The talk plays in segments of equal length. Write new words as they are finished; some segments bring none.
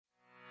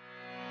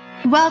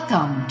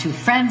Welcome to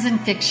Friends in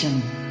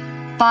Fiction,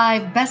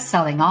 5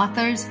 best-selling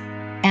authors,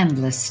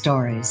 endless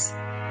stories.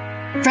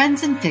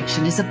 Friends in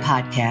Fiction is a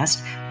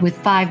podcast with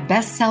 5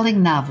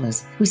 best-selling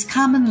novelists whose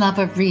common love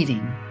of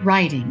reading,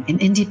 writing, and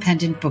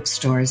independent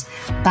bookstores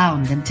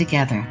bound them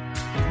together.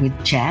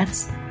 With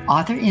chats,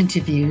 author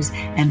interviews,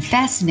 and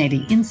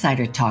fascinating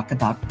insider talk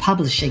about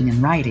publishing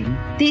and writing,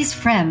 these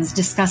friends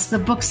discuss the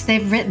books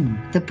they've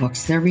written, the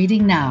books they're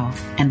reading now,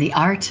 and the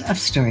art of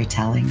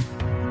storytelling.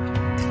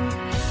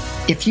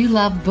 If you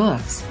love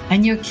books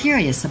and you're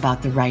curious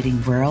about the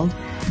writing world,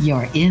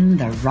 you're in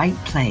the right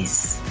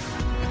place.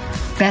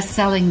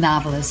 Best-selling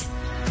novelists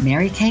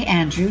Mary Kay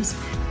Andrews,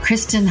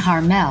 Kristin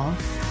Harmel,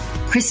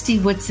 Christy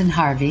Woodson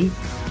Harvey,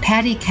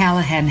 Patty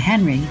Callahan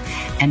Henry,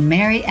 and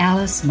Mary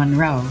Alice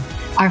Monroe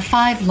are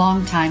 5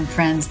 longtime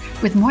friends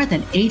with more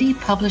than 80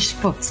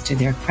 published books to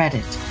their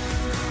credit.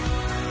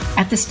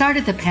 At the start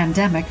of the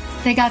pandemic,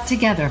 they got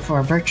together for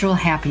a virtual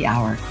happy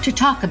hour to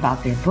talk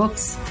about their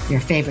books, their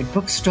favorite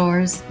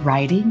bookstores,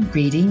 writing,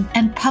 reading,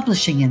 and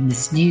publishing in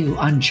this new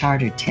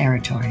uncharted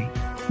territory.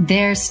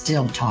 They're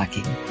still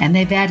talking, and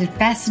they've added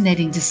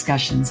fascinating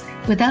discussions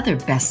with other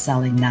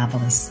best-selling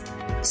novelists.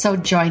 So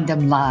join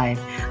them live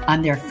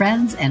on their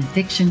Friends and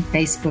Fiction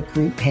Facebook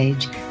group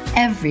page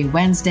every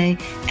Wednesday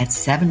at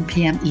 7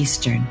 p.m.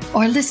 Eastern,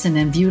 or listen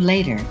and view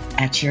later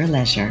at your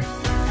leisure.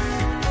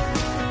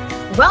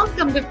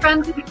 Welcome to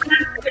Friends in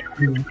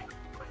Fiction.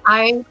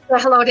 I say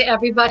hello to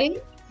everybody.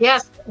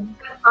 Yes,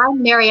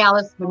 I'm Mary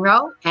Alice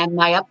Monroe, and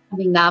my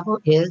upcoming novel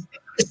is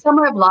The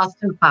Summer of Lost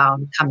and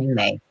Found, coming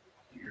May.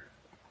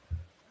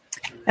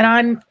 And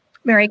I'm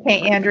Mary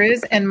Kay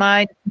Andrews, and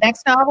my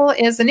next novel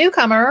is a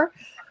newcomer,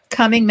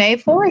 coming May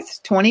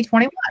 4th,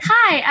 2021.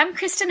 Hi, I'm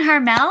Kristin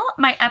Harmel.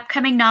 My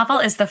upcoming novel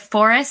is The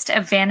Forest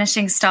of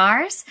Vanishing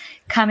Stars,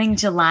 coming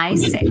July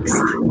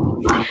 6th.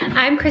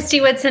 I'm Christy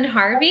Woodson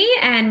Harvey,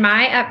 and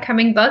my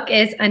upcoming book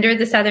is Under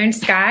the Southern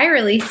Sky,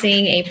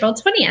 releasing April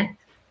 20th.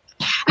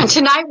 And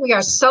tonight we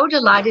are so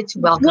delighted to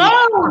welcome...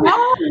 Whoa!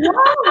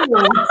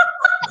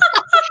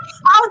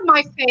 Oh,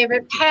 my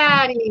favorite,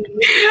 Patty.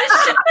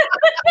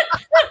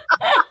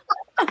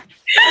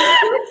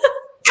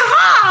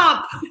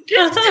 Stop!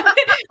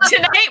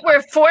 Tonight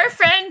we're 4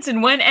 friends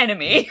and 1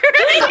 enemy.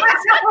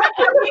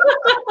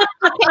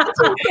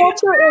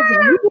 Culture is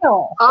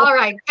real. All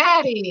right,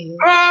 Patty.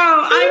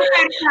 Oh, I'm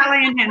Patty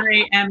Callahan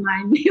Henry, and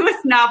my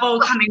newest novel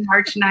coming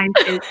March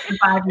 9th is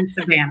Survive in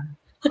Savannah.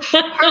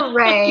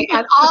 Hooray.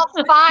 And all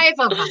 5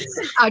 of us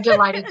are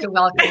delighted to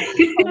welcome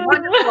a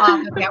wonderful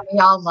author that we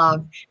all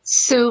love,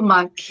 Sue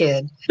Monk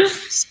Kidd.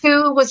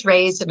 Sue was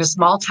raised in a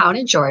small town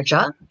in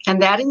Georgia,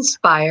 and that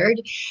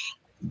inspired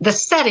the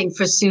setting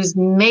for Sue's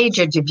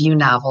major debut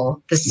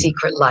novel, The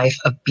Secret Life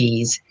of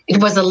Bees.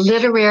 It was a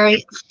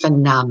literary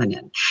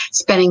phenomenon,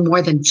 spending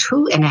more than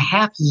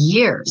 2.5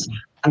 years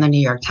on the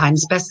New York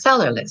Times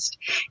bestseller list.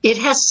 It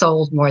has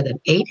sold more than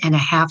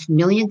 8.5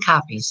 million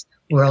copies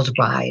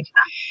worldwide.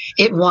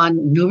 It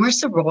won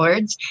numerous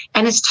awards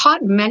and is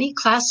taught in many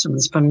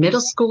classrooms from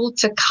middle school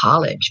to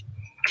college.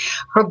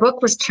 Her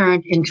book was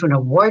turned into an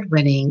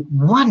award-winning,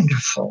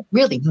 wonderful,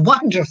 really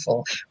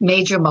wonderful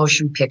major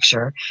motion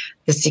picture,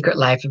 The Secret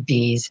Life of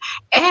Bees.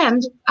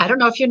 And I don't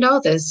know if you know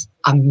this,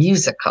 a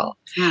musical.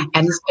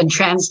 And it's been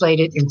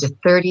translated into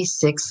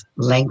 36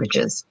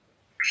 languages.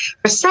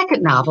 Her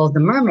second novel, The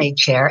Mermaid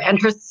Chair, and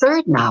her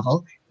third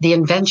novel, The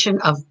Invention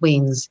of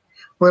Wings,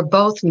 were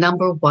both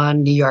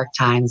 #1 New York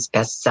Times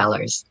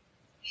bestsellers.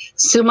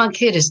 Sue Monk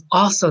Kidd is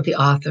also the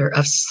author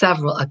of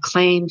several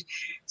acclaimed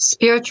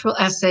spiritual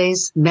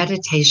essays,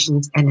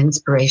 meditations, and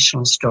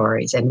inspirational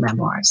stories and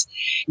memoirs,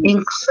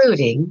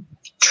 including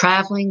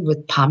Traveling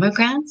with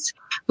Pomegranates,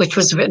 which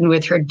was written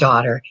with her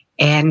daughter,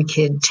 Ann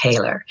Kidd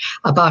Taylor,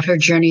 about her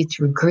journey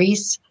through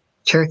Greece,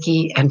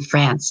 Turkey, and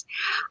France,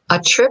 a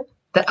trip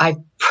that I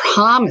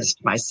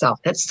promised myself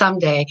that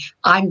someday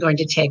I'm going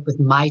to take with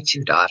my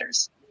 2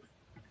 daughters.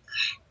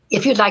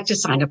 If you'd like to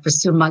sign up for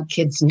Sue Monk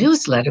Kidd's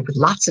newsletter with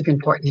lots of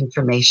important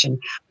information,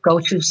 go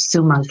to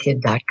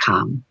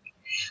SueMonkKidd.com.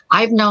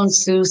 I've known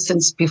Sue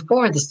since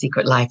before The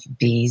Secret Life of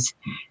Bees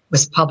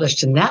was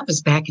published, and that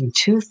was back in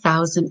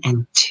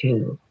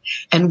 2002.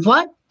 And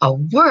what a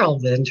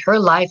whirlwind her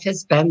life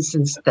has been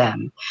since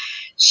then.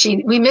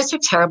 We miss her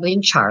terribly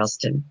in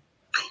Charleston.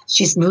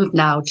 She's moved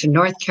now to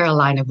North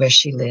Carolina, where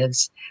she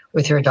lives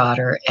with her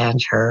daughter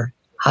and her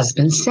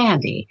husband,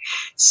 Sandy.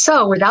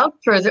 So without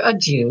further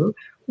ado,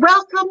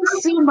 welcome,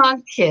 Sue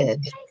Monk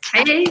Kidd.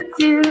 Hey,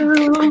 Sue.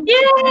 Yay!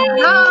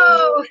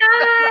 Hello.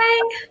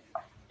 Hi!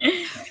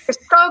 We're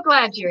so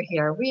glad you're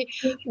here.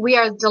 We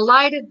are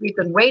delighted. We've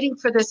been waiting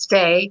for this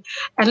day.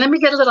 And let me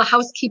get a little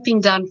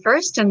housekeeping done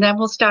first, and then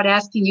we'll start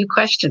asking you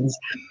questions.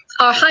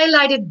 Our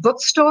highlighted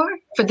bookstore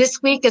for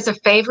this week is a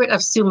favorite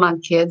of Sue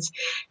Monk Kidd's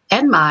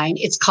and mine.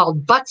 It's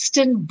called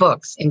Buxton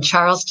Books in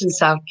Charleston,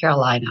 South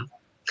Carolina.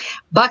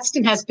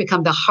 Buxton has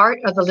become the heart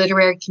of the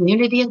literary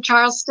community in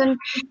Charleston,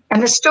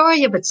 and the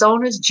story of its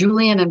owners,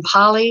 Julian and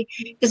Polly,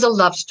 is a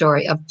love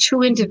story of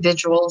 2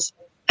 individuals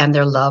and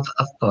their love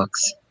of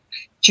books.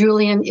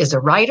 Julian is a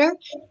writer,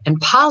 and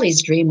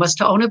Polly's dream was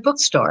to own a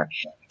bookstore.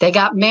 They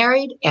got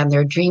married, and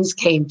their dreams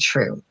came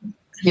true.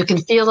 You can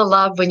feel the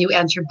love when you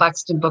enter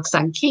Buxton Books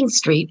on King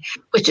Street,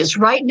 which is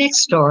right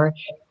next door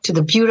to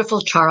the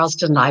beautiful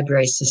Charleston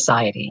Library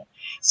Society.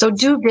 So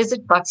do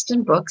visit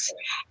Buxton Books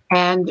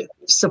and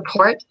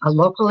support a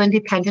local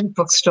independent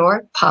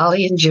bookstore,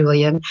 Polly and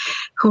Julian,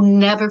 who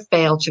never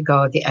fail to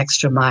go the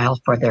extra mile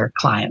for their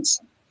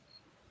clients.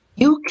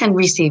 You can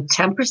receive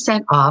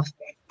 10% off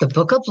the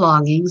Book of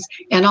Longings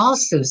and all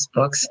Sue's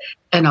books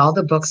and all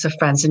the books of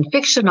Friends and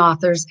Fiction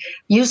authors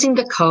using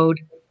the code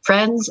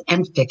Friends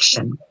and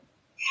Fiction.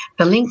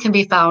 The link can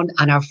be found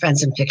on our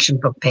Friends and Fiction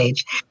book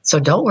page, so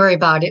don't worry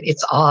about it.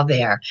 It's all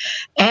there.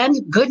 And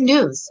good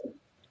news.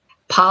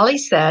 Polly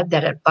said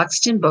that at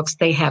Buxton Books,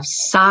 they have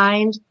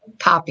signed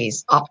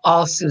copies of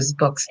all Sue's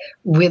books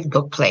with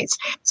book plates.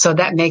 So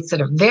that makes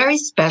it a very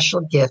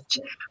special gift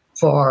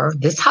for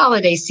this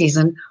holiday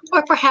season,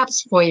 or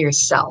perhaps for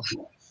yourself.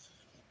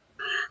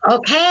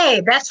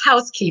 Okay, that's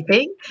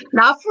housekeeping.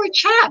 Now for a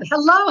chat.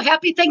 Hello,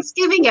 happy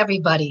Thanksgiving,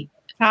 everybody.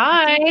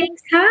 Hi.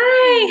 Thanks.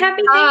 Hi.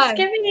 Happy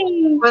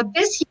Thanksgiving. Well,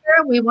 this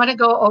year we want to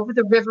go over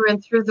the river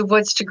and through the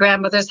woods to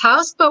grandmother's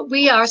house, but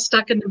we are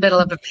stuck in the middle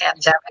of a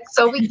pandemic,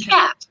 so we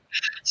can't.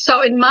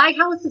 So in my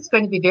house, it's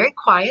going to be very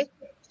quiet.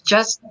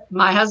 Just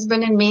my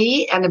husband and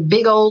me and a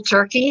big old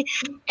turkey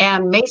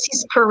and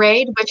Macy's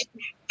parade, which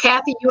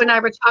Kathy, you and I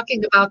were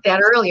talking about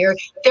that earlier.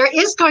 There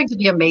is going to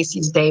be a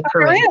Macy's Day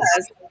parade.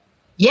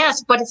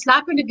 Yes, but it's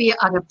not going to be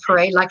on a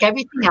parade like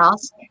everything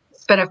else.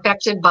 It's been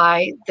affected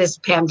by this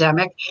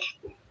pandemic.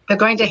 They're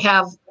going to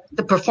have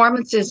the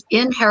performances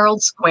in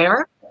Herald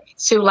Square.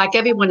 So like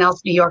everyone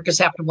else, New Yorkers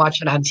have to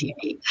watch it on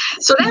TV.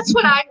 So that's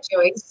what I'm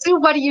doing. Sue,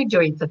 what are you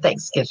doing for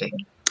Thanksgiving?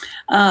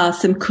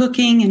 Some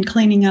cooking and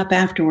cleaning up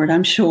afterward,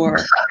 I'm sure.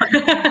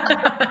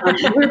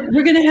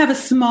 We're going to have a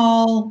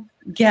small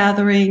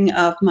gathering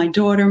of my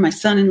daughter, my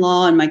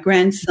son-in-law, and my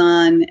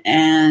grandson,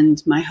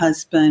 and my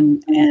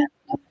husband,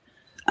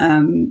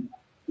 and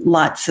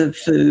lots of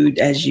food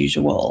as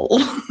usual.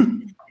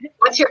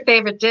 What's your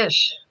favorite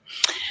dish?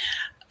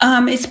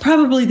 It's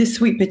probably the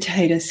sweet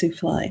potato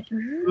souffle.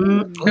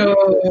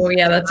 Oh,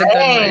 yeah, that's a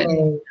good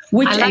one.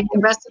 Which I like the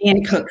recipe.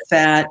 And cook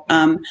that.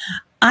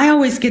 I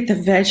always get the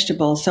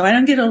vegetables, so I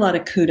don't get a lot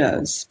of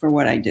kudos for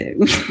what I do.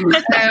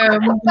 Kind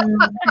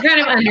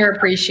of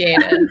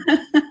underappreciated.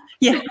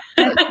 Yeah.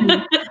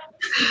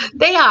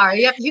 They are.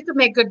 You can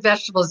make good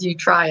vegetables. You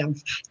try them.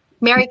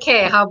 Mary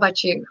Kay, how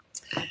about you?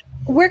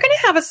 We're going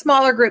to have a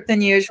smaller group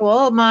than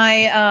usual.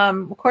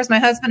 Of course, my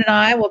husband and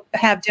I will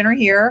have dinner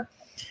here.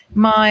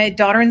 My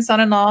daughter and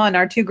son-in-law and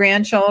our 2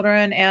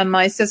 grandchildren and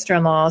my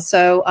sister-in-law.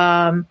 So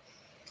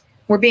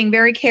we're being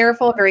very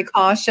careful, very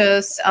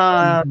cautious.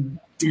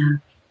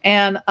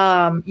 And,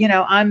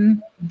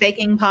 I'm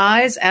baking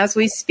pies as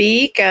we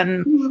speak.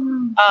 And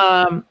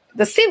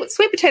the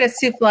sweet potato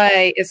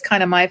souffle is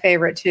kind of my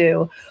favorite,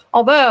 too.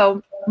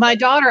 Although my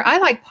daughter, I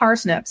like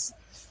parsnips.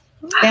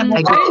 And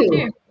I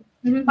do.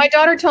 My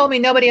daughter told me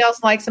nobody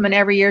else likes them, and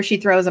every year she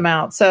throws them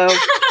out. So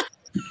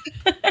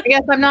I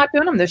guess I'm not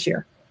doing them this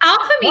year. I'll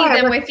come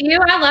eat them with you.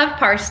 I love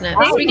parsnips.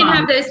 We can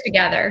have those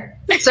together.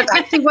 So,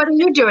 Kathy, what are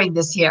you doing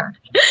this year?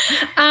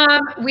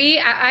 I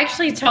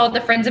actually told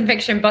the Friends and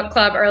Fiction Book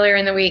Club earlier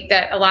in the week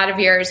that a lot of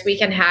years we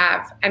can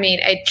have,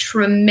 a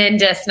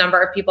tremendous number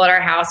of people at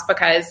our house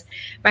because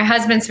my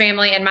husband's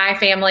family and my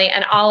family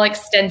and all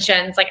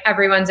extensions, like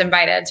everyone's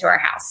invited to our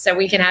house. So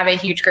we can have a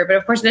huge group. But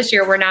of course, this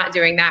year we're not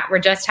doing that. We're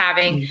just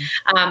having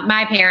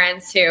my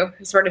parents who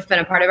sort of been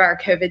a part of our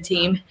COVID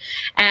team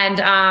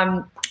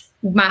and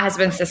my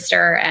husband's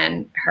sister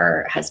and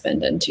her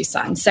husband and 2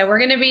 sons. So we're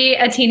going to be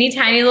a teeny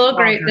tiny little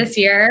group this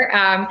year.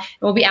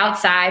 We'll be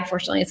outside.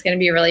 Fortunately, it's going to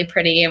be really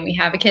pretty. And we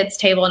have a kid's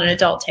table and an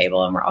adult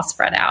table and we're all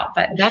spread out.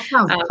 But that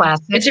sounds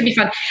classic. It should be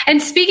fun.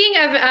 And speaking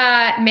of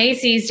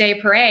Macy's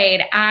Day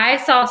Parade, I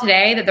saw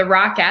today that the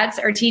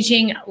Rockettes are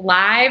teaching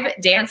live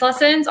dance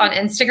lessons on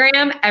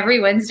Instagram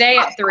every Wednesday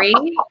at 3.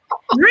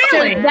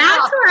 Really? So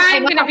that's where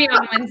I'm going to be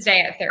on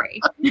Wednesday at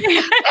 3.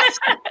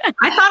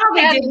 I thought all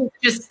they did was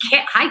just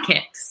high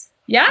kicks.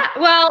 Yeah,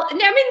 well, they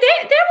have a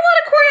lot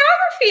of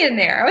choreography in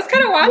there. I was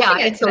kind of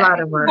watching it it's today. A lot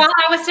of work. While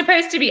I was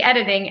supposed to be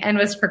editing and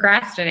was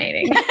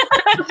procrastinating.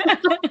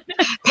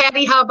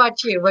 Patty, how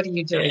about you? What are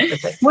you doing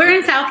with it? We're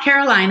in South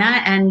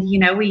Carolina, and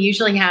we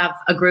usually have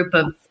a group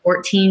of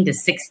 14 to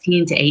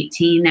 16 to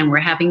 18, and we're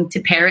having to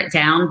pare it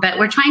down. But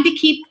we're trying to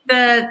keep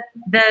the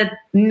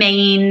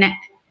main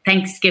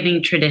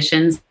Thanksgiving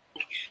traditions.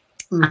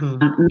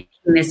 Making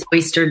this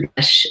oyster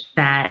dish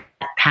that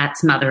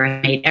Pat's mother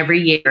had made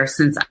every year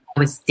since I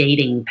was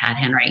dating Pat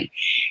Henry.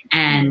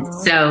 And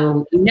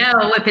so,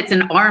 if it's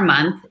an R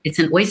month, it's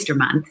an oyster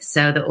month.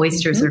 So the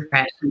oysters are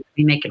fresh. And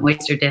we make an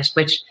oyster dish,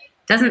 which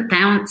doesn't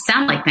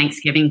sound like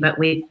Thanksgiving, but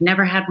we've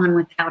never had one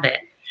without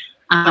it.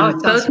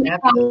 Both my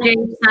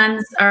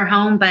sons are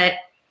home, but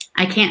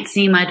I can't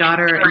see my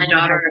daughter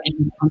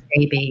and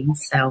baby.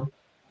 So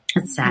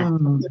it's sad.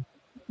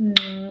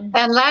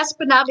 And last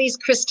but not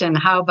least, Kristen,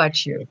 how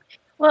about you?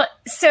 Well,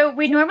 so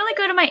we normally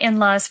go to my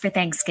in-laws for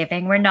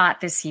Thanksgiving. We're not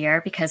this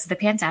year because of the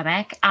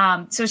pandemic.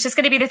 So it's just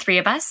going to be the three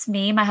of us,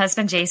 me, my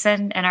husband,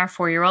 Jason, and our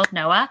 4-year-old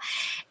Noah.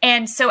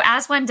 And so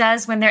as one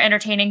does when they're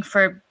entertaining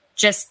for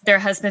just their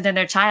husband and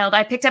their child,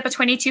 I picked up a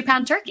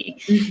 22-pound turkey,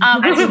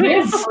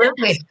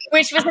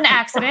 which was an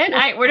accident.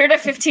 I ordered a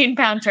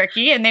 15-pound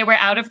turkey and they were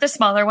out of the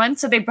smaller one.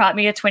 So they brought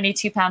me a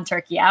 22-pound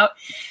turkey out.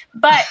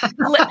 But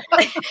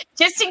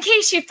just in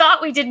case you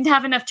thought we didn't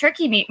have enough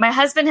turkey meat, my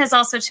husband has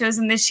also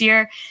chosen this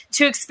year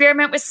to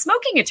experiment with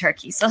smoking a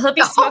turkey. So he'll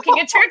be smoking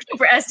a turkey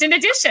breast in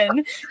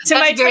addition to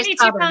my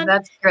 22-pound.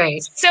 That's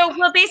great. So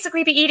we'll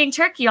basically be eating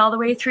turkey all the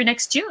way through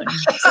next June.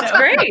 So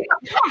Great.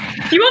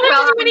 You won't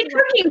have to do any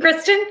cooking,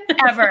 Kristen.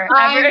 Ever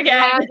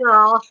again.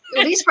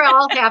 At least we're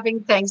all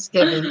having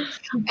Thanksgiving.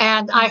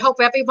 And I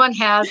hope everyone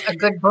has a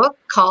good book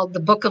called The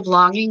Book of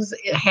Longings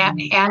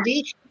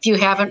handy. If you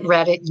haven't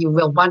read it, you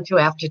will want to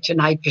after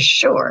tonight for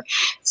sure.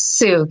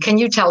 Sue, can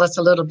you tell us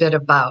a little bit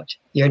about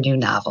your new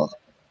novel?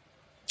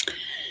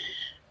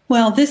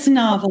 Well, this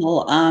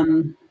novel,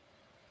 I'll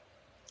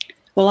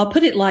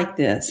put it like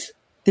this.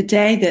 The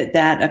day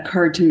that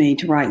occurred to me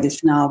to write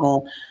this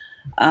novel,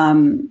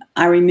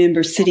 I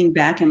remember sitting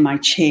back in my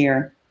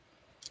chair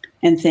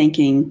and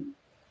thinking,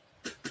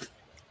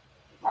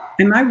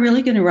 am I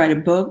really going to write a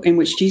book in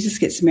which Jesus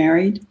gets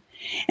married?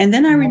 And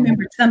then I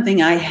remembered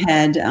something I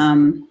had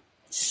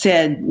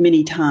said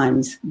many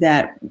times,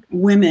 that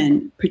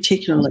women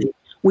particularly,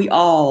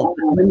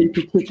 women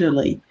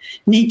particularly,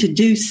 need to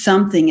do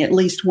something at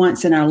least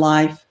once in our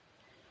life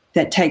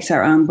that takes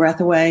our own breath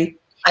away.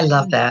 I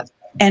love that.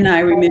 And I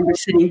remember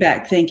sitting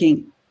back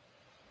thinking,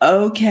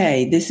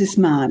 okay, this is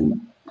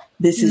mine.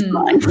 This is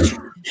mine.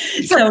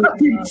 So it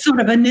didn't sort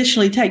of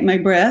initially take my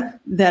breath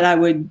that I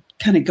would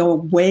kind of go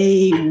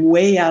way,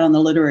 way out on the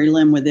literary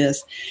limb with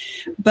this.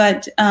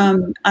 But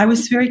I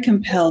was very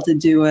compelled to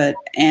do it.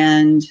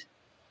 And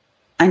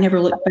I never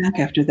looked back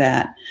after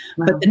that.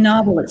 Wow. But the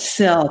novel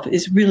itself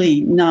is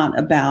really not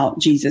about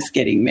Jesus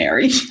getting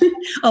married,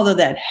 although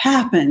that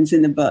happens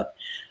in the book.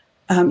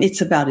 It's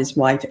about his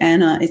wife,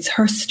 Anna. It's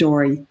her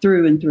story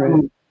through and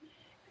through.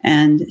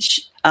 And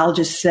I'll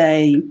just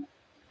say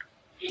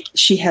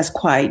she has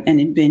quite an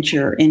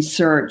adventure in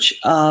search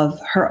of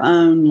her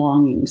own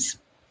longings.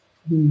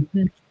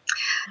 Mm-hmm.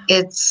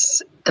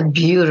 It's a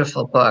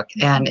beautiful book.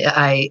 And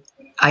I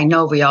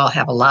know we all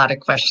have a lot of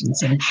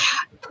questions. And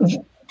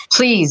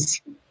please,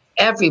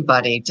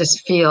 everybody,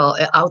 just feel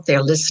out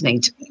there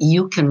listening.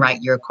 You can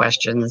write your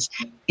questions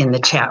in the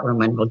chat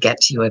room and we'll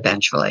get to you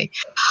eventually.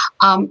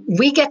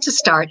 We get to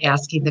start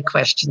asking the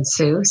questions,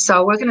 Sue.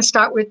 So we're going to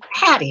start with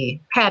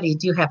Patty. Patty,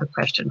 do you have a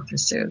question for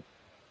Sue?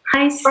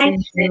 Hi, Sue.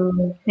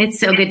 It's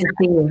so good to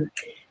see you.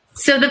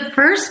 So the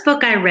first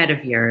book I read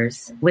of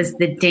yours was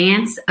The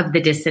Dance of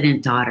the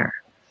Dissident Daughter,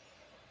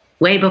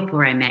 way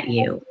before I met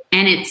you.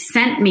 And it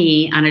sent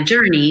me on a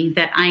journey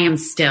that I am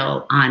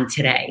still on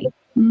today.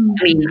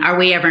 I mean, are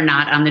we ever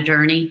not on the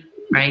journey,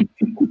 right?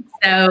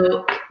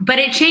 So, but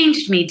it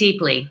changed me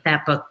deeply,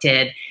 that book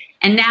did.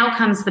 And now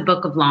comes the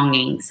Book of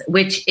Longings,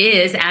 which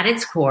is at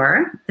its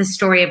core the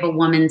story of a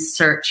woman's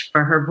search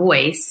for her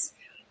voice,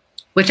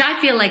 which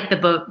I feel like the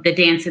book, The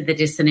Dance of the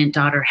Dissident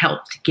Daughter,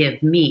 helped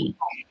give me.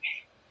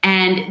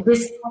 And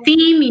this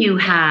theme you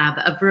have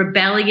of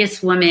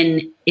rebellious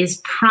women is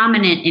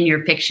prominent in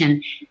your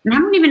fiction. And I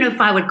don't even know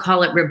if I would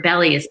call it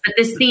rebellious, but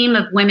this theme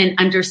of women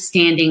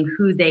understanding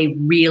who they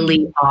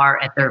really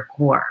are at their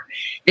core,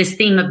 this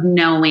theme of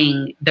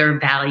knowing their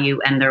value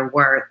and their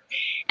worth.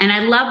 And I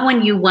love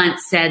when you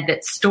once said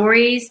that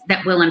stories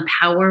that will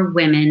empower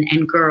women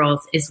and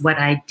girls is what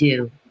I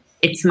do.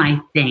 It's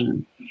my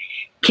thing.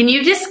 Can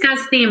you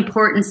discuss the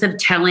importance of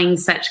telling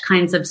such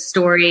kinds of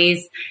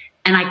stories?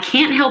 And I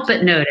can't help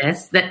but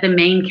notice that the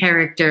main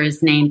character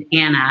is named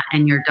Anna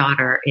and your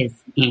daughter is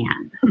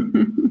Anne.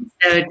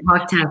 So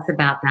talk to us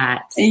about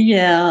that.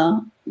 Yeah,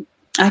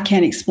 I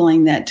can't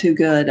explain that too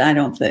good, I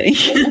don't think.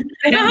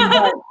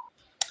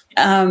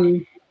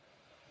 But,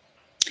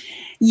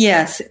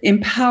 yes,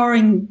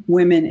 empowering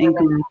women and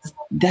girls,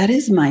 that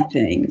is my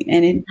thing.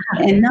 And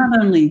not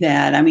only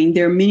that, I mean,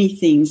 there are many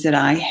things that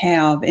I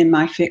have in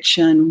my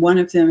fiction. One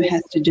of them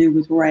has to do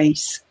with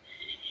race.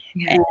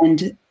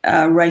 And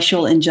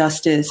racial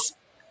injustice,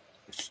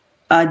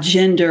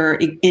 gender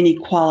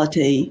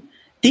inequality.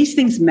 These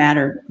things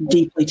matter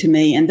deeply to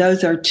me. And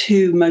those are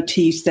two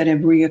motifs that have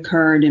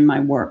reoccurred in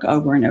my work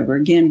over and over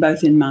again,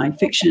 both in my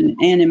fiction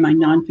and in my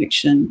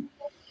nonfiction.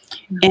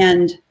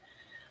 And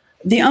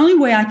the only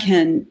way I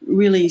can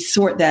really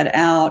sort that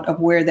out of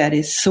where that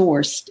is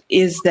sourced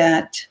is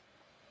that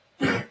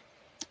it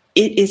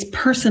is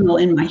personal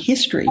in my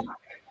history.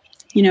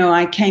 You know,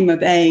 I came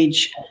of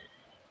age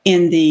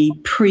in the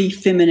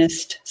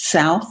pre-feminist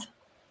South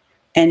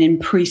and in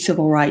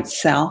pre-civil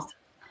rights South.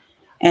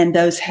 And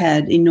those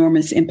had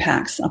enormous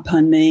impacts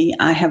upon me.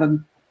 I have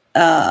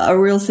a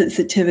real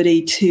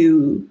sensitivity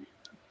to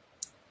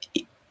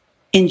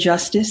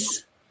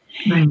injustice,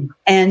 right.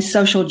 And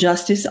social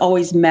justice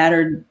always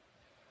mattered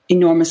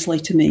enormously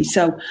to me.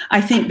 So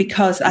I think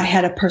because I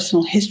had a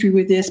personal history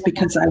with this,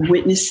 because I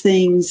witnessed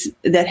things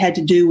that had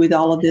to do with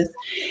all of this,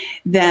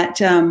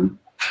 that,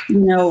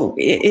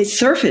 it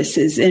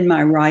surfaces in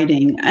my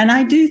writing. And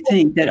I do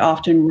think that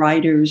often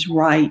writers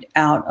write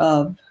out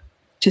of,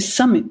 to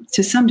some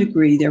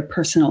degree, their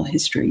personal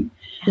history.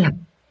 Yeah.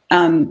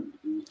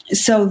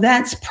 So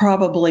that's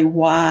probably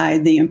why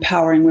the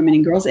Empowering Women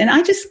and Girls, and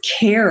I just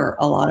care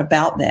a lot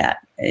about that.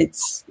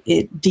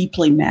 It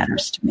deeply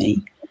matters to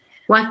me.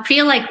 Well, I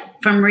feel like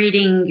from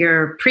reading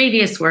your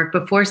previous work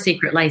before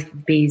Secret Life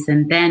of Bees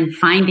and then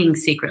finding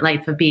Secret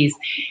Life of Bees,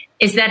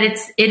 is that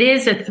it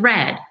is a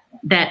thread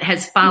that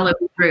has followed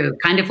through,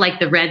 kind of like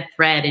the red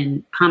thread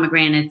in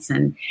Pomegranates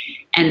and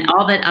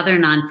all that other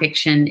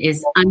nonfiction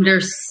is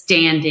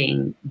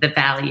understanding the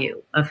value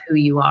of who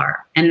you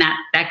are. And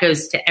that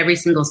goes to every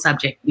single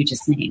subject you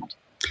just named.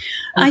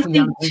 I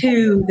think,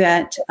 too,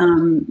 that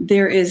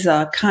there is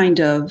a kind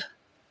of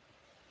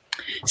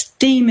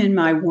theme in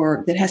my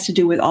work that has to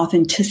do with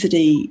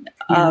authenticity,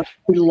 of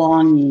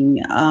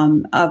belonging,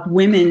 of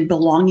women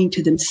belonging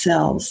to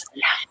themselves.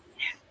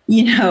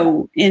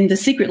 In The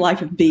Secret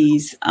Life of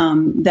Bees,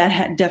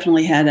 that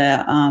definitely had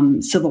a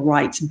civil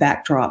rights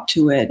backdrop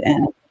to it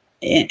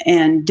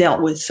and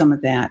dealt with some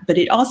of that. But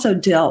it also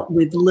dealt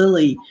with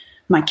Lily,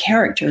 my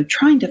character,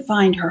 trying to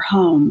find her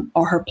home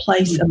or her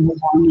place of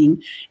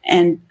belonging,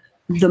 and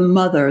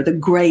the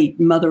great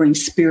mothering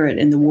spirit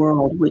in the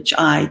world, which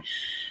I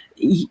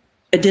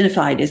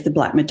identified as the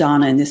Black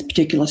Madonna in this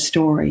particular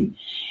story.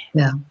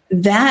 Yeah.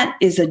 That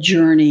is a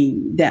journey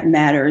that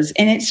matters.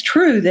 And it's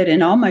true that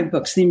in all my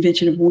books, The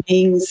Invention of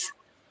Wings,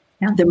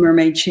 The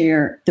Mermaid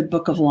Chair, The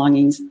Book of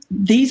Longings,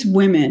 these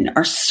women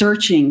are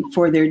searching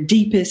for their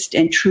deepest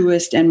and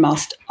truest and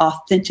most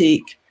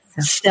authentic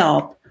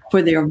self,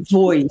 for their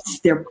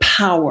voice, their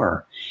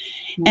power.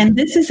 And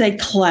this is a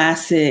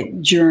classic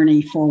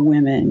journey for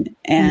women.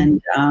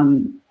 And,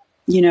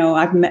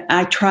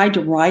 I tried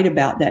to write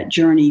about that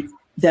journey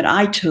that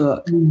I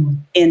took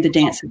in The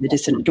Dance of the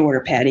Dissident Daughter,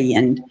 Patty.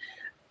 And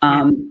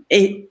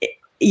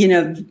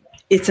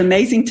it's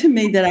amazing to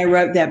me that I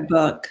wrote that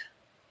book.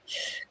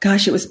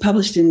 Gosh, it was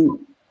published in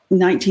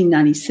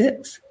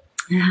 1996.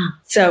 Yeah.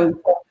 So,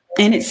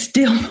 and it's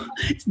still,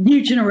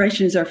 new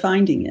generations are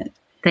finding it.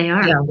 They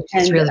are. Yeah, which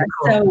is really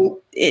cool.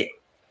 So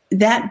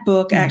that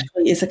book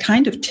actually is a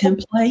kind of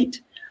template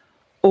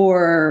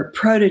or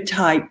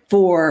prototype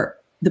for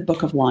the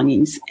Book of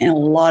Longings, and a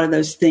lot of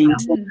those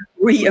things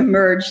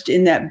re-emerged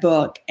in that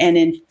book. And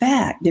in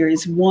fact, there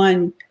is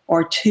one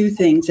or two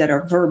things that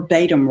are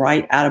verbatim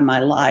right out of my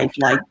life,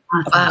 like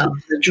a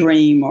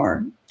dream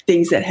or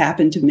things that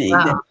happened to me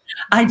that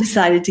I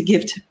decided to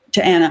give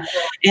to Anna.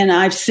 And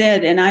I've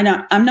said, and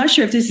I'm not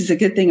sure if this is a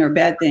good thing or a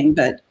bad thing,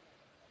 but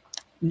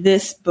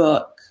this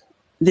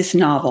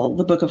novel,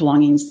 The Book of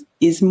Longings,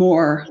 is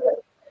more,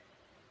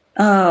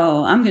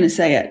 I'm going to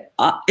say it.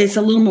 It's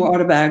a little more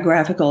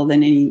autobiographical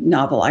than any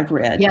novel I've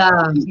read. Yeah.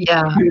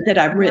 That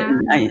I've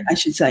written, I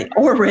should say,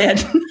 or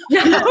read.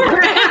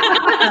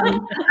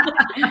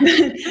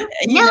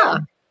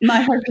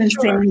 My husband,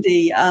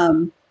 Sandy,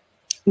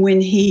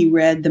 when he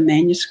read the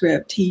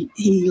manuscript, he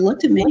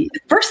looked at me. The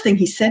first thing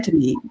he said to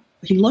me,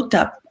 he looked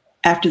up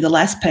after the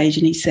last page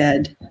and he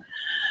said,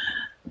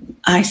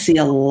 "I see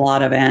a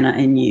lot of Anna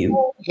in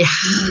you." Yeah.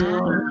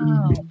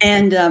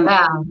 And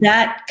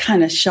that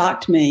kind of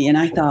shocked me. And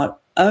I thought,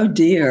 oh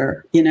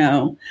dear,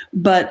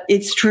 but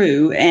it's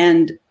true.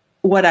 And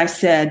what I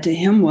said to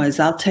him was,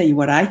 I'll tell you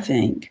what I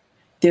think.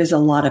 There's a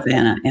lot of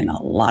Anna in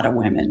a lot of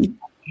women.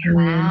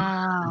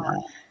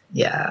 Wow.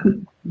 Yeah.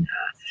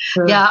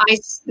 Yeah.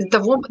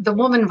 The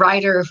woman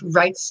writer who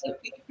writes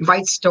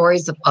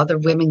stories of other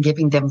women,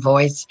 giving them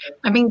voice.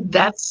 I mean,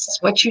 that's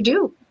what you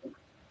do.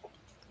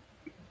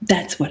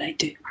 That's what I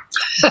do.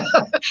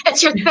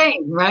 It's your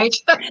thing, right?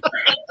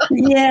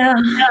 Yeah,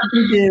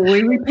 we do.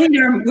 We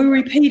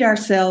repeat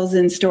ourselves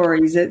in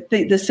stories.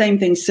 The same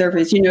things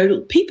surface.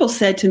 People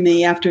said to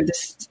me after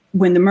this,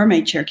 when The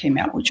Mermaid Chair came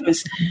out, which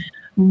was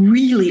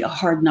really a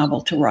hard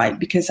novel to write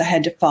because I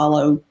had to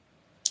follow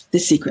The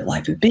Secret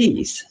Life of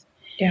Bees.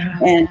 Yeah.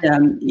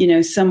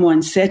 And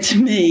someone said to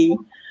me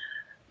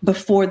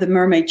before The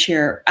Mermaid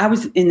Chair, I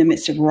was in the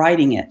midst of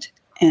writing it,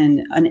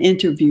 and an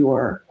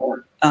interviewer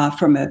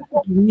from a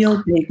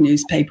real big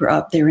newspaper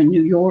up there in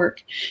New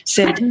York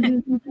said,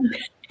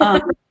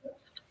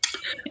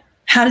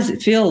 how does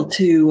it feel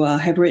to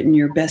have written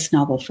your best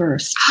novel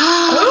first?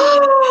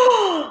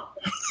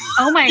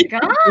 Oh my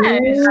gosh.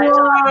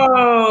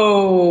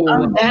 Whoa.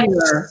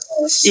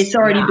 It's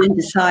already been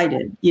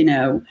decided,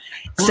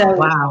 So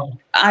wow.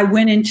 I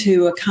went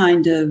into a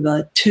kind of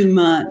a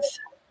 2-month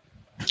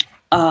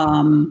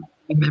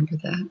Remember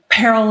that.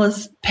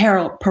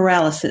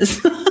 paralysis.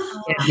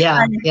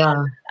 Yeah.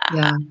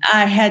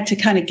 I had to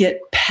kind of get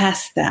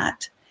past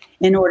that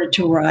in order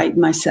to write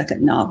my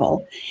second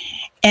novel.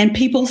 And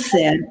people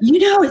said,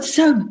 it's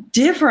so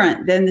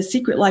different than The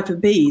Secret Life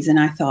of Bees. And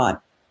I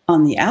thought,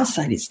 on the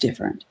outside, it's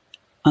different.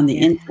 On the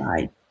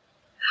inside,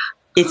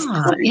 it's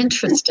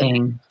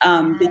interesting.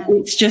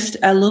 It's just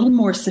a little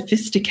more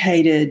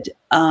sophisticated.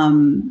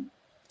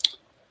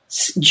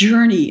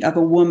 journey of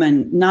a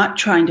woman not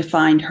trying to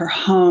find her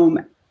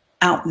home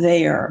out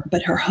there,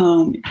 but her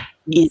home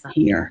in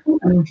here.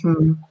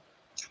 Mm-hmm.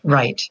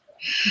 Right.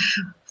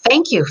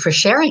 Thank you for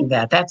sharing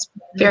that. That's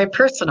very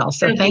personal.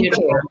 So thank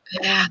you.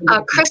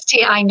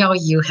 Christy, I know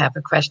you have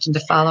a question to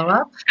follow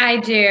up. I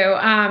do.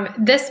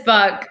 This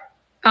book,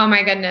 oh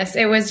my goodness,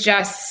 it was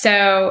just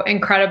so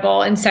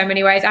incredible in so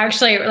many ways. I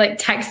actually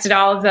texted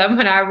all of them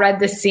when I read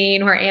the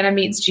scene where Anna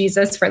meets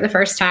Jesus for the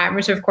first time,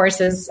 which of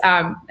course is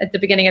at the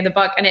beginning of the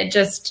book. And it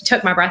just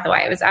took my breath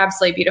away. It was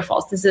absolutely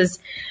beautiful. So this is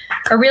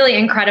a really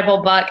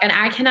incredible book. And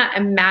I cannot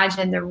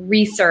imagine the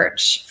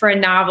research for a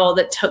novel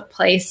that took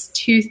place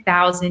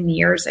 2,000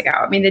 years ago.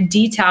 I mean, the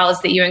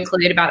details that you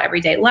include about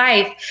everyday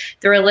life,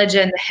 the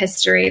religion, the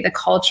history, the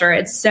culture,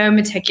 it's so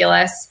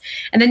meticulous.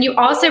 And then you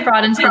also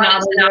brought into the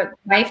novel a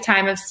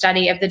lifetime of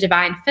study of the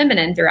divine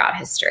feminine throughout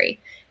history.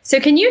 So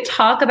can you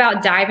talk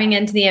about diving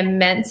into the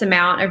immense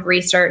amount of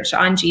research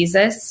on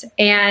Jesus?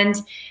 And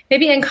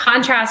maybe in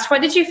contrast,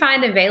 what did you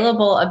find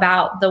available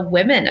about the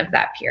women of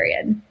that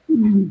period?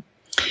 Mm-hmm.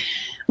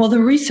 Well, the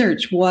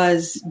research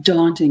was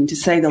daunting, to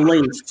say the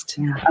least.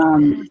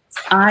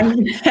 I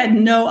had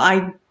no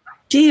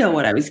idea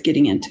what I was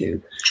getting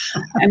into.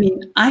 I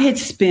mean, I had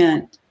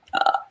spent,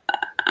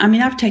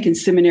 I've taken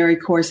seminary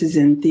courses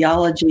in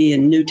theology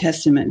and New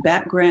Testament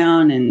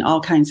background and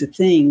all kinds of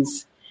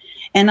things.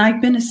 And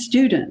I've been a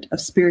student of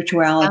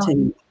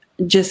spirituality,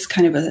 just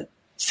kind of a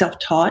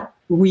self-taught,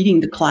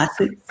 reading the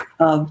classics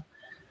of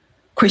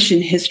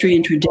Christian history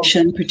and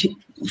tradition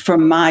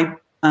from my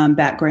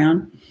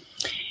background.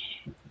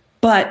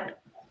 But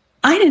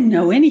I didn't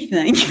know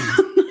anything.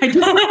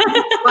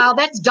 Wow,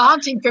 that's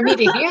daunting for me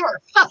to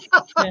hear.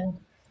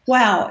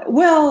 Wow.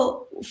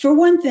 Well, for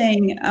one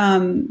thing,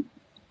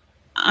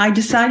 I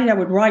decided I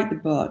would write the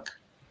book.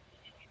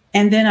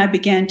 And then I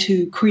began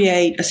to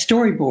create a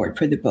storyboard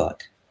for the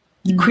book,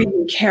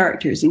 creating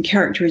characters and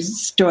character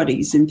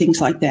studies and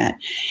things like that.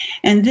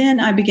 And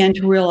then I began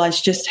to realize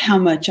just how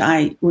much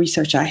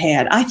research I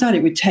had. I thought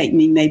it would take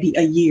me maybe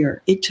a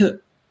year. It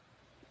took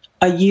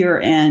a year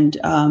and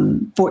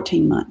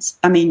 14 months.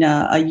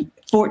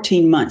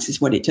 14 months is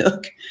what it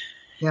took.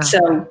 Yeah.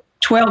 So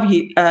 12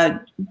 years.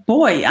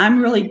 Boy,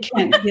 I'm really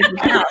can't get it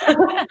out.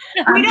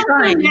 We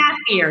don't do math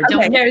here.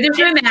 Okay. No, there's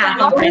no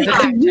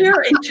math. A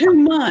year and 2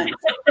 months.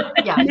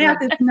 Yeah,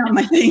 math is not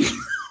my thing.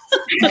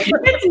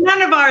 It's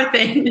none of our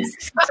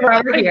things. That's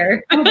why we're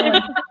here.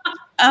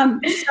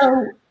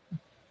 So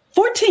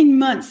 14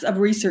 months of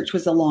research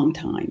was a long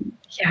time.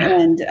 Yeah.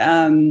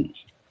 And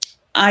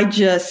I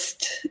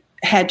just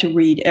had to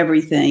read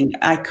everything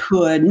I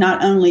could,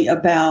 not only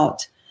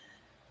about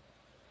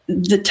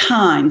the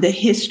time, the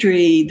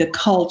history, the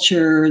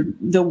culture,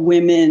 the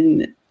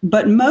women,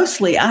 but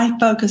mostly I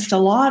focused a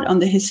lot on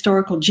the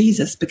historical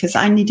Jesus because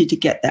I needed to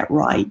get that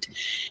right.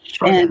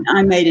 Sure. And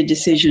I made a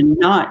decision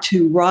not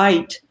to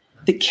write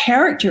the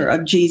character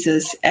of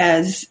Jesus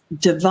as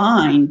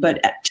divine,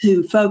 but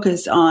to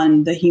focus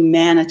on the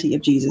humanity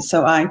of Jesus.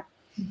 So I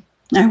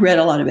read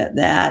a lot about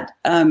that.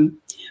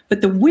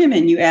 But the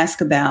women you ask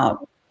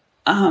about,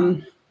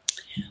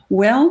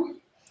 well,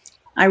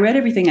 I read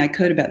everything I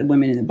could about the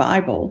women in the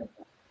Bible.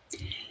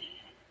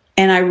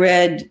 And I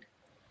read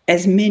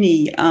as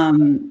many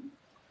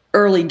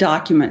early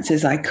documents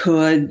as I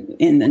could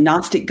in the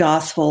Gnostic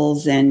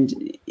Gospels and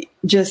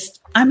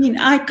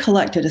I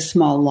collected a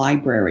small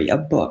library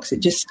of books.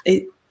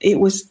 It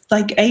was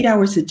like 8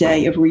 hours a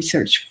day of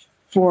research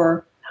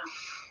for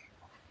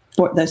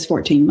those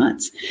 14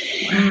 months.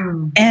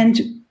 Wow.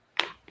 And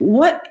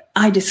what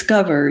I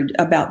discovered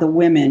about the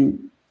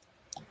women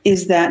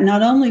is that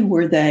not only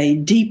were they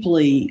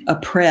deeply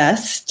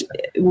oppressed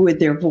with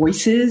their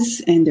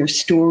voices and their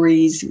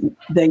stories,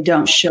 they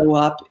don't show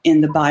up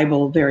in the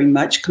Bible very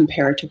much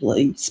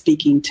comparatively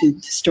speaking to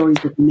the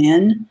stories of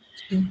men.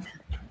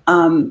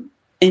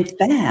 In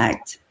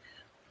fact,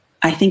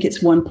 I think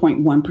it's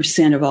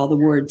 1.1% of all the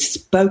words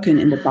spoken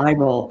in the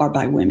Bible are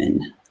by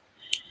women.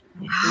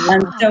 Wow.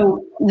 And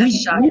so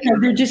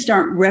they just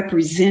aren't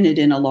represented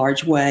in a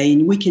large way.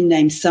 And we can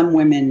name some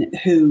women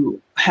who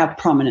have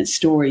prominent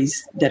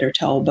stories that are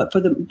told,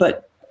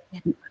 but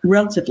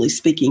relatively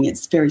speaking,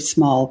 it's very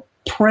small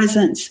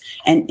presence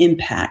and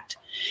impact.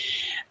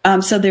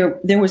 So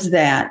there was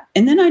that.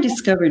 And then I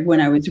discovered when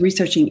I was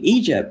researching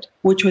Egypt,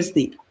 which was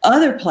the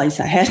other place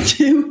I had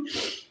to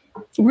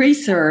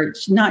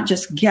research, not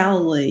just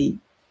Galilee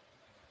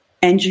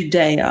and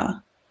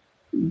Judea,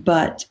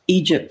 but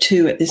Egypt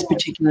too at this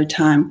particular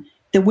time,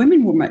 the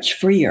women were much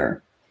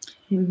freer.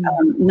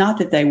 Mm-hmm. Not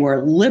that they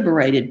were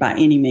liberated by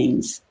any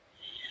means.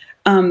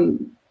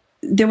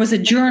 There was a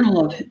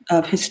journal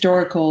of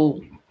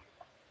historical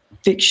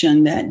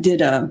fiction that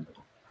did an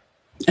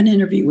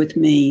interview with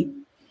me,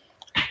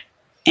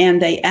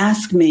 and they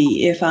asked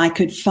me if I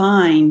could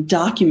find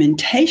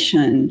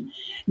documentation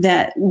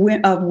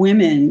of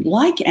women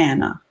like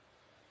Anna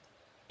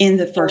in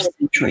the first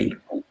century.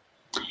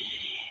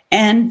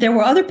 And there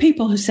were other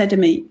people who said to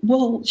me,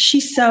 well,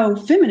 she's so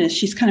feminist.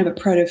 She's kind of a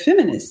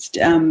proto-feminist.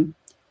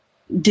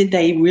 Did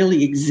they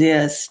really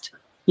exist?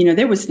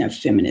 There was no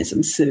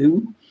feminism,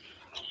 Sue.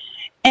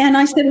 And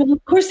I said, well,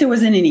 of course, there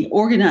wasn't any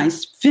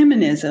organized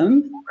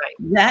feminism.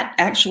 Right. That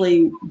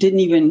actually didn't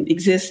even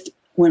exist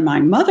when my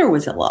mother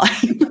was alive.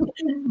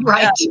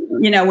 Right.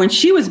 When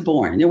she was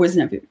born, there was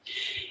no.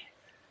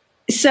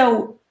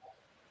 So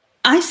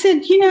I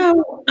said,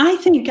 I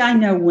think I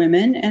know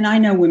women and I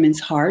know women's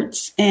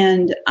hearts.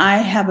 And I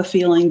have a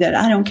feeling that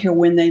I don't care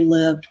when they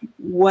lived,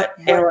 what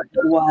era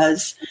it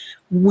was,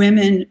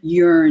 women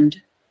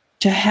yearned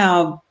to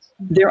have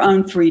their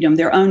own freedom,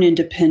 their own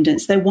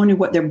independence. They wanted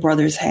what their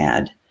brothers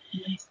had.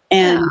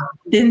 And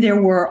then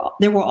there were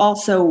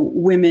also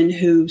women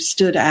who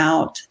stood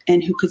out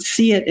and who could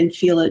see it and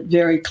feel it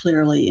very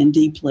clearly and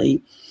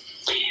deeply.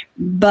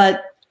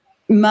 But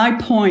my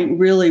point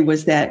really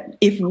was that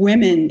if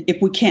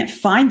we can't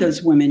find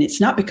those women, it's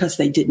not because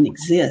they didn't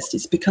exist.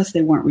 It's because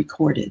they weren't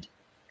recorded.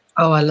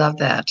 Oh, I love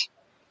that.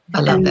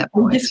 I love that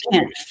point. We just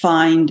can't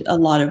find a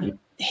lot of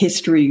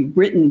history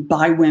written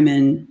by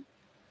women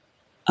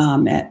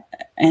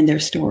and their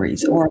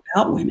stories or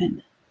about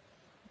women.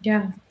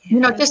 Yeah.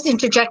 Just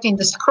interjecting,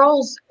 the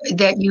scrolls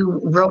that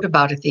you wrote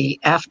about at the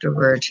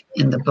afterword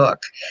in the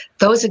book,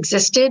 those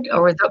existed,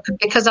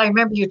 because I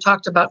remember you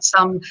talked about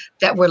some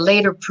that were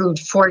later proved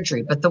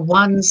forgery, but the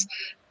ones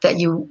that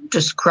you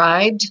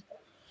described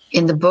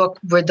in the book,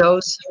 were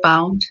those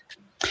found?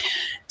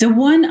 The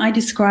one I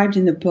described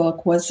in the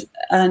book was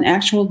an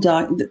actual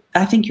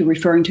I think you're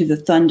referring to the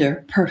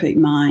Thunder Perfect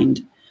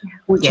Mind,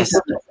 which is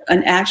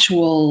an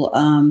actual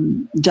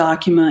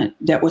document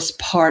that was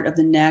part of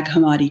the Nag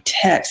Hammadi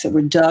texts that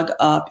were dug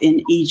up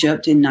in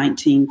Egypt in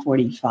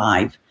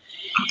 1945.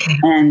 Okay.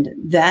 And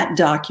that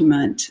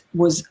document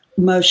was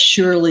most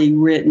surely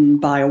written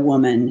by a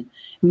woman.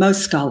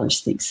 Most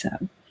scholars think so.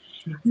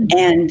 Mm-hmm.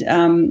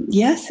 And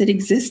yes, it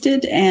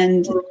existed,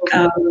 and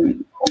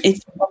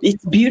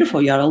it's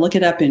beautiful. You ought to look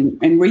it up and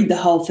read the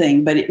whole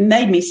thing. But it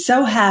made me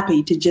so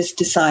happy to just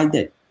decide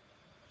that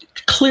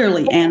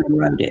clearly Anna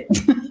wrote it.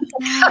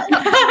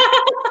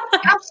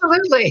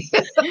 Absolutely.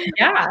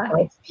 Yeah.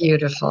 That's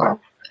beautiful.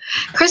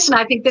 Kristen,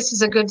 I think this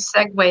is a good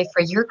segue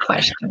for your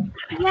question.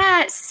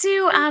 Yeah,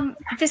 Sue,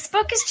 this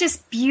book is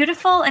just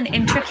beautiful and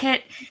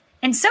intricate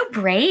and so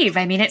brave.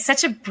 I mean, it's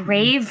such a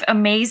brave,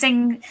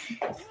 amazing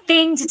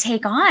thing to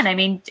take on. I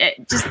mean,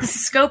 just the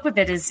scope of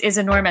it is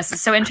enormous.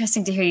 It's so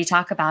interesting to hear you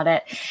talk about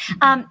it.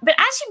 But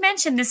as you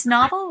mentioned, this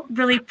novel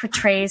really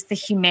portrays the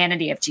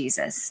humanity of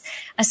Jesus,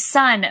 a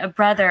son, a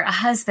brother, a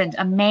husband,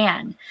 a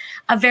man,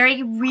 a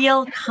very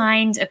real,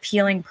 kind,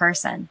 appealing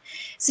person.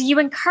 So you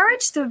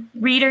encourage the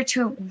reader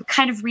to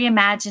kind of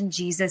reimagine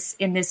Jesus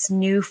in this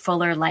new,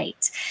 fuller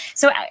light.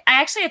 So I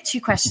actually have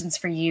two questions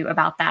for you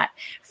about that.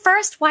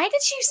 First, why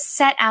did you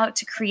set out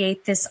to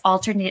create this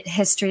alternate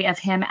history of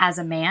him as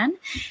a man?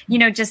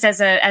 Just as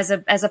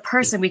a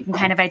person we can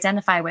kind of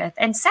identify with.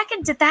 And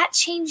second, did that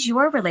change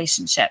your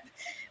relationship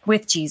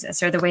with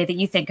Jesus or the way that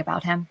you think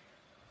about him?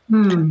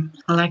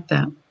 I like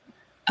that.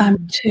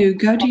 To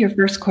go to your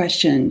first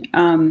question,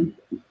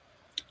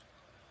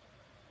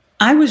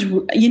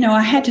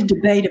 I had to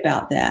debate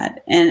about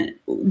that. And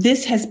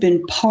this has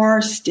been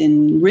parsed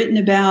and written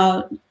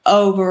about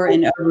over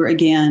and over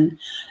again,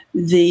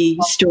 the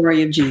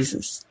story of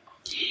Jesus.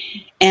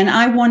 And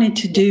I wanted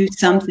to do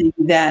something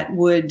that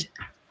would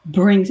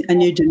bring a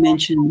new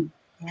dimension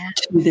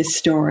to this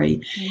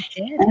story.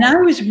 And I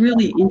was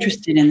really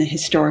interested in the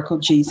historical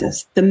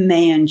Jesus, the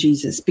man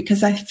Jesus,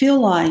 because I feel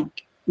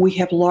like we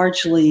have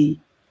largely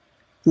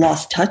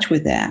lost touch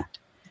with that,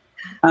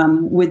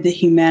 with the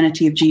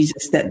humanity of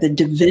Jesus, that the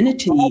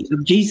divinity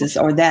of Jesus,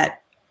 or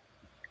that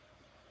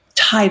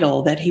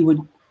title that he would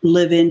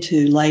live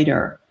into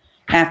later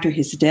after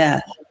his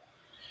death,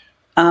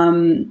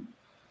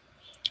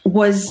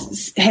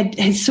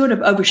 had sort of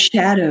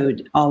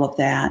overshadowed all of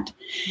that.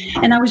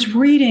 And I was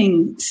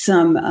reading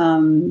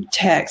some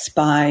texts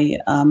by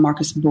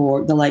Marcus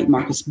Borg, the late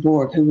Marcus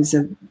Borg, who was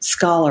a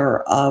scholar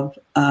of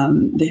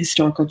the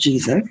historical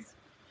Jesus.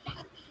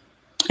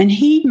 And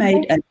he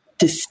made a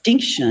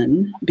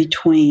distinction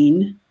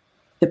between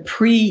the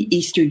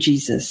pre-Easter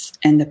Jesus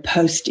and the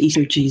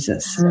post-Easter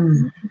Jesus.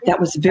 That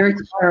was very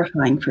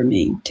clarifying for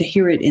me to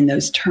hear it in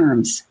those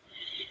terms.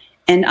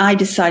 And I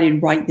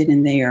decided right then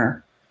and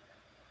there,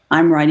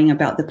 I'm writing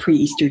about the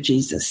pre-Easter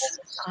Jesus.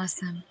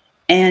 Awesome.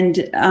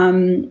 And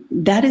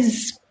that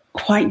is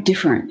quite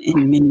different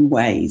in many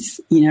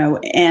ways,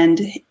 and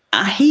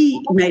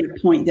he made a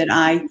point that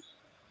I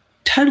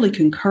totally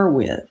concur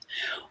with,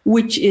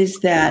 which is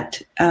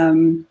that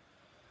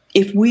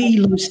if we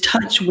lose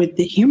touch with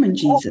the human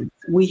Jesus,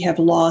 we have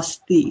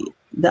lost the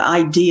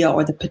idea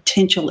or the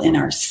potential in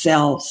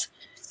ourselves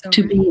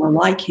to be more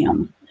like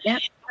him.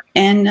 Yep.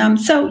 And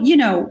so,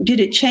 did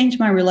it change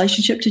my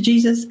relationship to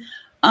Jesus?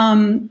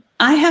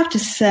 I have to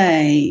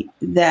say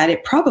that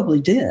it probably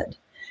did.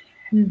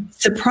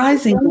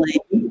 Surprisingly,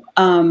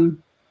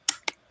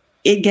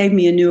 it gave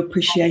me a new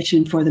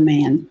appreciation for the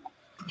man.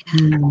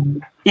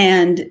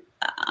 And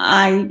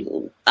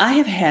I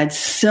have had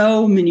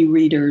so many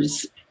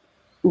readers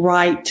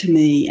write to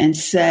me and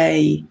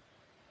say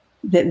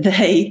that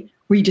they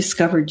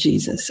rediscovered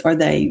Jesus, or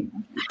they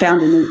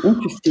found a new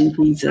interest in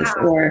Jesus,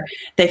 or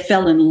they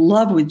fell in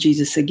love with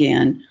Jesus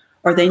again,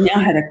 or they now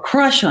had a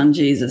crush on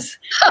Jesus.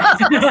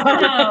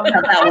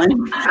 That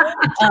one.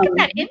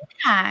 That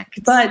impact.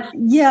 But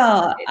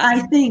yeah,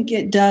 I think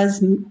it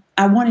does.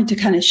 I wanted to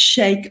kind of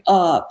shake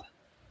up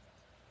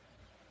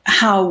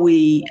how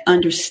we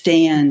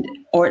understand,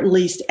 or at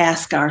least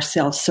ask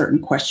ourselves certain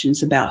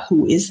questions about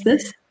who is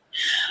this.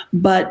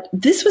 But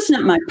this was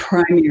not my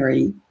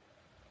primary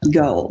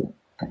goal.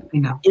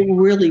 It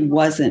really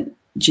wasn't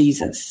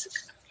Jesus.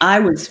 I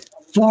was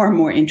far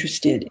more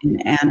interested in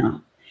Anna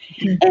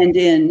and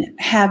in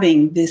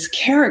having this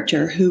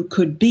character who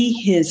could be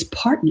his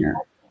partner,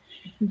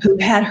 who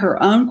had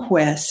her own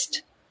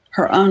quest,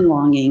 her own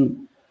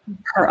longing,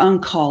 her own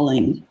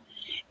calling,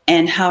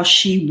 and how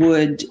she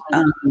would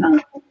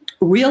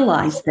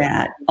realize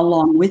that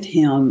along with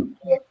him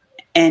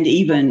and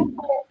even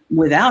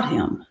without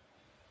him.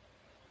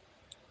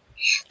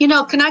 You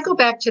know, can I go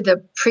back to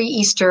the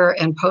pre-Easter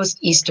and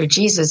post-Easter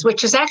Jesus,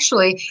 which is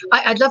actually,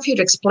 I'd love for you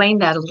to explain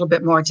that a little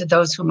bit more to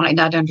those who might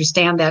not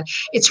understand that.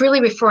 It's really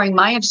referring,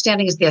 my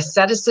understanding is the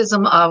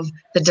asceticism of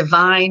the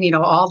divine, you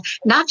know, all,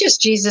 not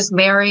just Jesus,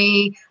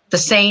 Mary, the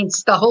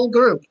saints, the whole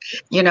group,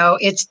 you know,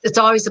 it's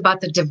always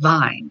about the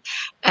divine,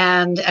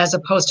 and as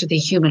opposed to the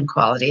human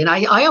quality. And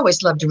I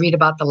always love to read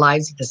about the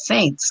lives of the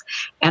saints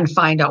and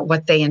find out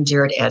what they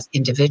endured as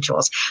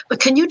individuals. But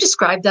can you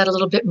describe that a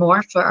little bit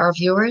more for our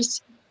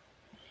viewers?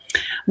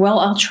 Well,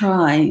 I'll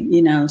try.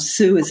 You know,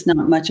 Sue is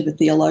not much of a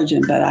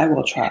theologian, but I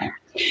will try.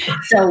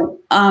 So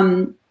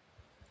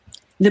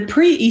the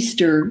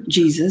pre-Easter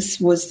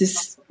Jesus was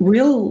this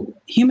real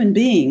human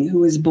being who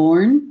was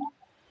born,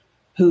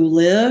 who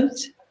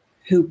lived,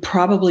 who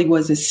probably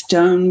was a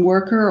stone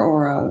worker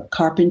or a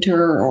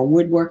carpenter or a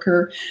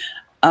woodworker,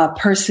 a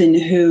person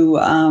who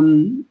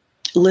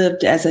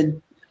lived as a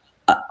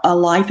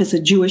life as a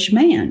Jewish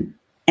man,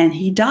 and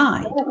he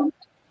died.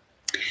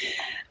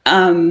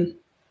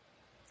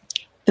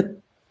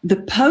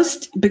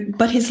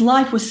 But his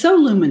life was so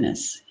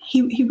luminous.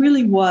 He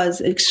really was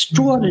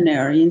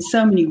extraordinary in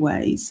so many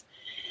ways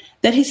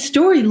that his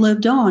story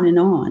lived on and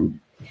on.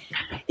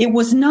 It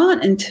was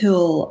not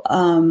until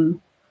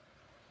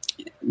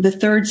the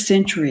 3rd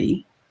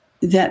century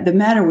that the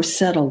matter was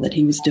settled that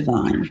he was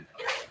divine.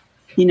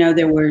 You know,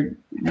 there were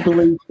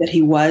belief that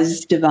he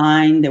was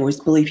divine. There was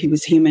belief he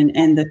was human.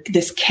 And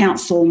this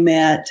council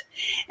met,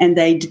 and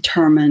they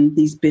determined,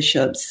 these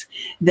bishops,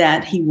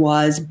 that he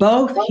was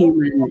both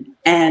human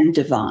and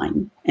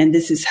divine. And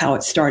this is how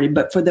it started.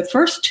 But for the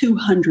first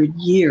 200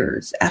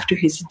 years after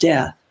his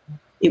death,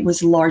 it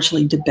was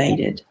largely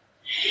debated.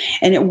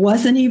 And it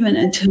wasn't even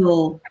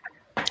until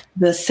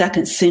the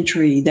 2nd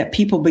century that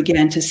people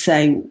began to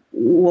say,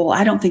 well,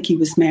 I don't think he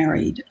was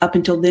married. Up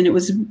until then, it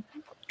was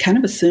kind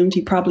of assumed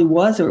he probably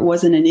was, or it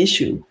wasn't an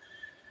issue.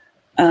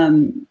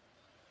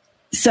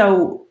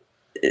 So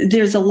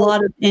there's a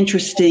lot of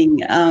interesting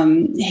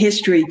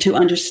history to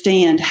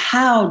understand.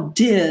 How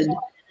did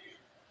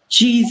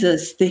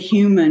Jesus, the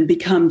human,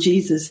 become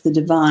Jesus, the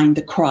divine,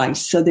 the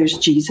Christ? So there's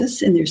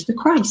Jesus and there's the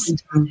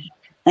Christ.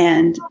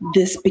 And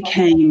this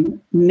became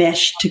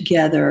meshed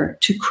together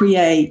to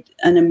create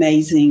an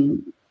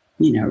amazing,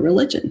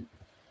 religion.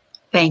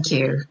 Thank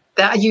you.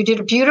 You did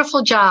a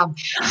beautiful job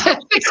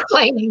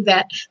explaining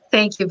that.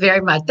 Thank you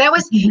very much. That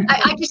was,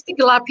 I just think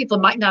a lot of people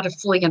might not have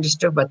fully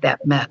understood what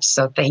that meant.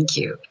 So thank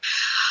you.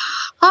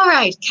 All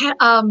right.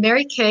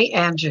 Mary Kay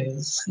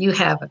Andrews, you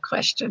have a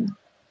question.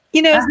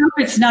 I hope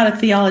it's not a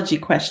theology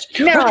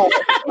question. No.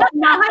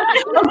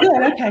 Oh,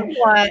 good.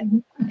 Okay.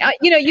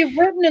 You've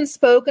written and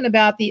spoken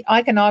about the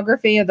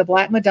iconography of the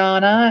Black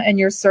Madonna and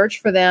your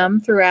search for them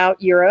throughout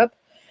Europe.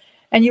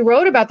 And you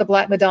wrote about the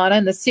Black Madonna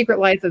and the secret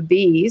life of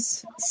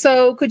bees.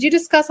 So could you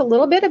discuss a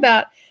little bit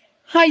about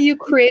how you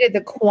created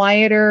the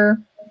quieter,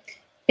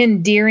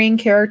 endearing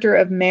character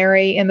of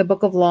Mary in the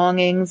Book of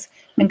Longings,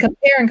 and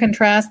compare and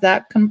contrast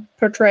that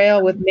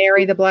portrayal with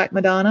Mary, the Black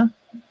Madonna?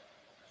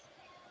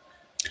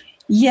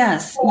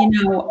 Yes.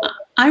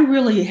 I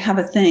really have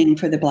a thing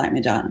for the Black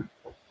Madonna.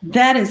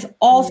 That is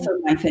also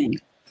my thing.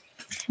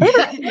 You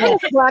have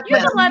a lot of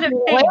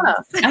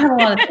things. I have a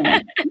lot of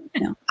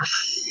things.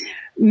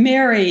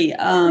 Mary,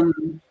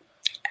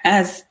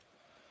 as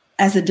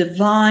a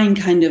divine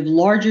kind of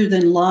larger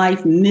than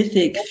life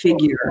mythic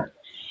figure,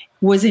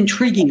 was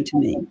intriguing to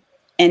me.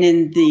 And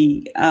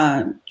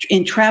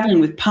in Traveling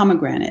with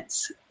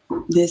Pomegranates,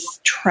 this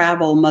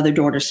travel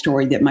mother-daughter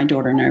story that my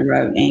daughter and I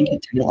wrote, Anne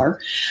Taylor,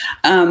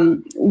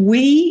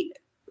 we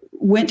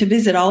went to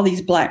visit all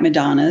these Black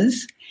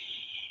Madonnas,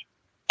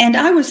 and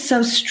I was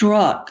so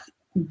struck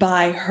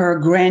by her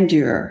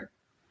grandeur,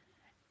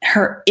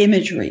 her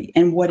imagery,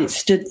 and what it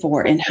stood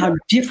for, and how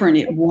different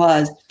it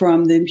was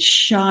from the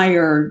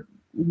shyer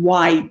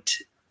white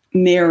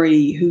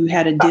Mary who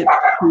had a dipped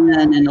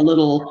chin and a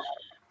little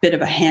bit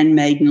of a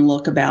handmaiden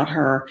look about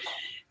her.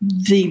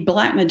 The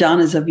Black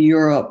Madonnas of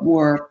Europe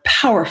were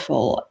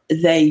powerful.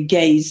 They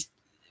gazed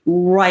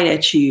right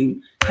at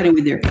you, kind of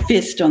with their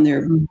fist on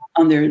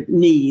their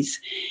knees.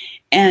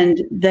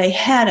 And they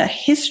had a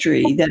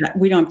history that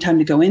we don't have time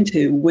to go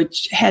into,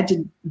 which had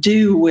to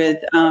do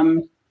with,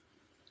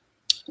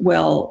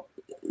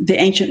 the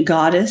ancient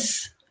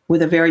goddess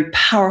with a very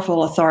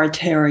powerful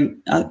authoritative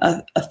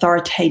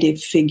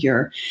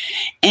figure.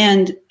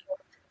 And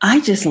I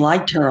just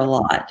liked her a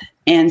lot.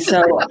 And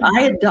so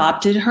I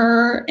adopted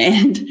her,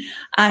 and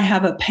I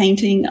have a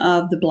painting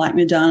of the Black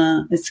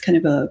Madonna. It's kind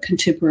of a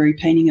contemporary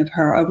painting of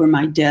her over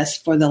my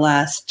desk for the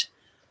last,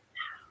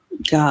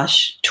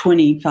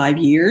 25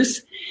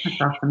 years.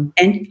 That's awesome.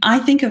 And I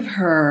think of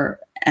her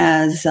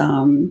as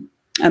a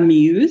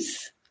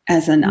muse,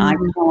 as an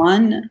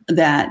icon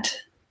that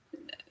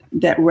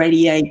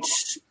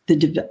radiates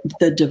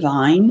the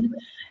divine,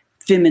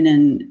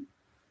 feminine,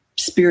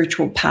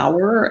 spiritual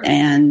power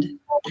and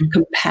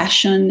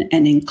compassion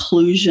and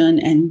inclusion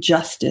and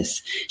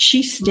justice.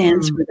 She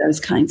stands for those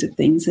kinds of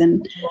things.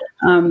 And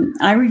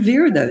I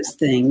revere those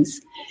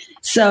things.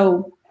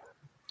 So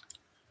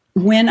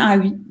when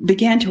I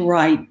began to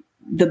write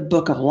the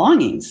Book of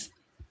Longings,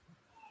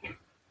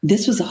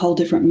 this was a whole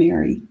different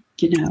Mary,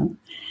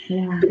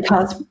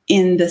 because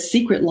in The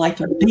Secret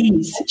Life of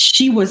Bees,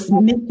 she was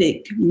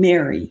mythic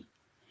Mary.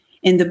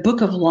 In the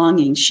Book of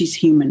Longings, she's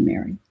human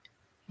Mary.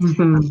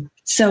 Mm-hmm.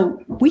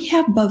 So we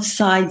have both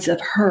sides of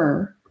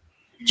her,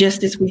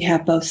 just as we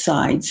have both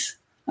sides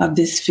of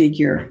this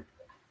figure,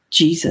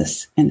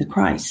 Jesus and the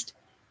Christ.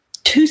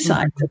 Two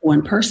sides of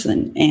one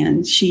person,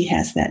 and she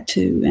has that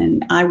too.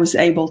 And I was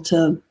able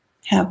to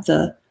have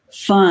the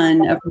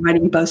fun of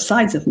writing both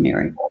sides of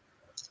Mary.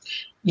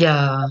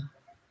 Yeah,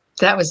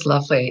 that was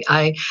lovely.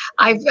 I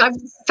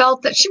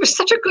felt that she was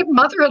such a good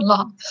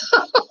mother-in-law.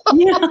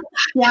 yeah,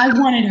 I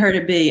wanted her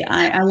to be.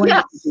 I wanted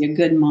her to be a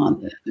good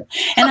mom.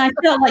 And I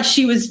felt like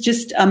she was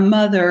just a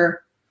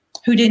mother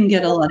who didn't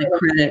get a lot of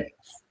credit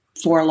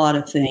for a lot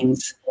of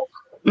things.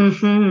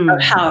 Mm-hmm.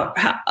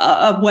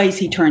 Of ways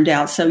he turned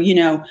out. So,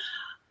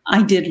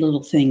 I did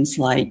little things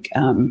like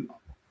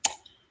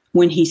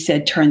when he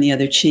said, turn the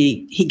other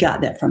cheek, he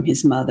got that from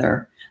his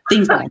mother.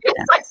 Things like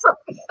that.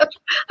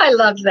 I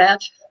love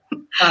that.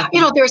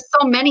 There are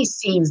so many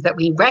scenes that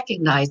we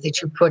recognize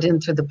that you put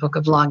into the Book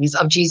of Longings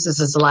of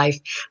Jesus's life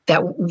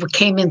that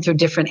came in through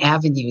different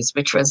avenues,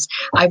 which was,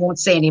 I won't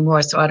say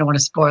anymore, so I don't want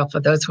to spoil for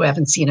those who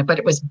haven't seen it, but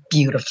it was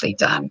beautifully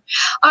done.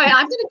 All right,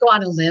 I'm going to go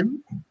on a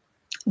limb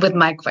with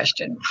my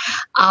question.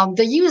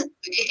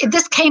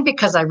 This came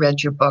because I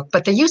read your book,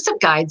 but the use of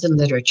guides in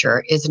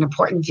literature is an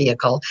important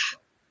vehicle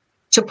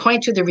to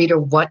point to the reader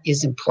what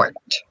is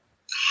important.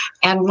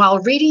 And while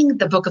reading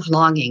the Book of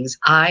Longings,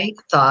 I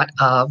thought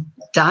of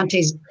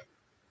Dante's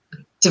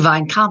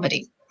Divine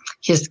Comedy,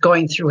 his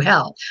Going Through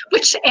Hell,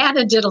 which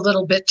Anna did a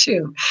little bit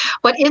too.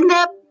 But in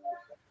that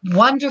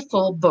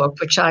wonderful book,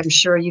 which I'm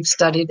sure you've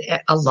studied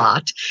a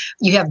lot,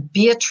 you have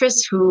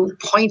Beatrice who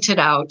pointed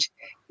out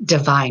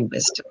divine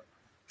wisdom.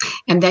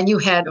 And then you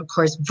had, of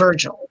course,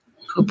 Virgil,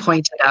 who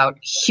pointed out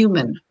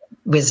human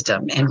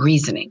wisdom and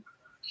reasoning.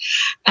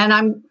 And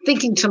I'm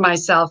thinking to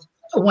myself,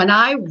 when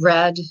I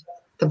read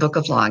the Book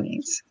of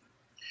Longings,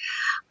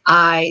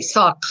 I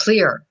saw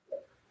clear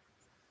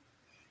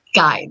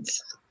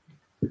guides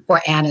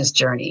for Anna's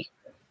journey.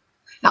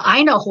 Now,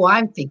 I know who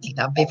I'm thinking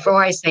of.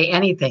 Before I say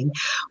anything,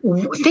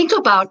 think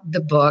about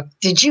the book.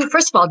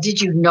 First of all, did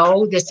you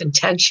know this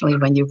intentionally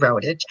when you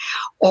wrote it?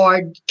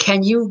 Or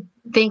can you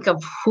think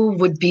of who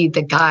would be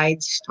the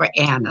guides for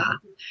Anna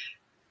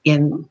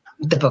in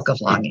the Book of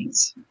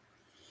Longings?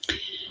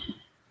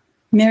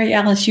 Mary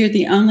Alice, you're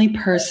the only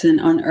person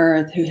on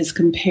earth who has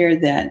compared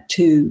that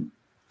to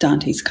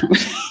Dante's Comedy.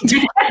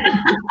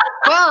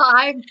 Well,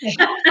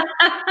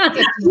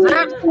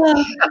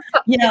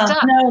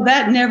 no,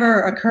 that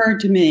never occurred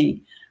to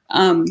me.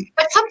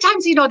 But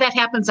sometimes, that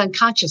happens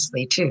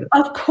unconsciously too.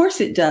 Of course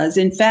it does.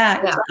 In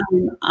fact,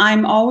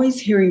 I'm always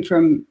hearing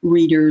from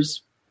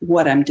readers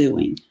what I'm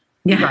doing.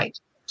 Yeah. Right.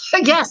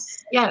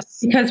 Yes.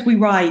 Because we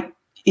write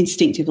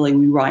instinctively,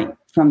 we write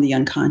from the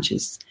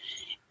unconscious.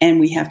 And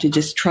we have to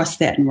just trust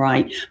that and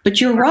write. But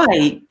you're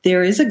right.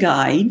 There is a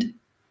guide.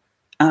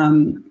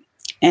 And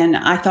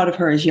I thought of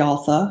her as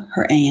Yaltha,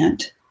 her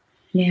aunt.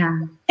 Yeah.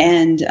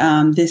 And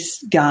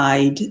this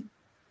guide is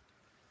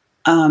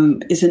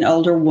an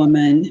older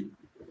woman.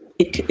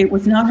 It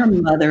was not her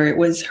mother. It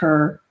was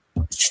her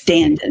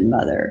stand-in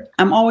mother.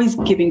 I'm always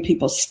giving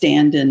people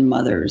stand-in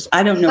mothers.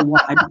 I don't know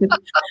why. Because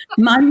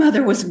my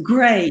mother was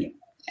great.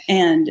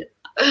 And,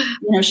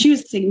 she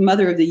was the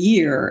Mother of the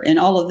Year and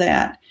all of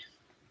that.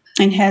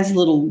 And has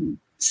little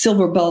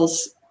silver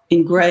bowls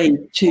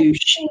engraved to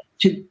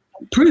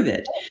prove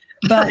it.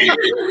 But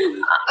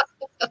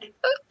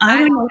I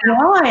don't know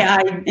why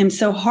I am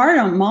so hard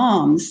on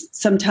moms.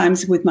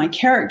 Sometimes with my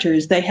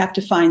characters, they have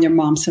to find their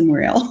mom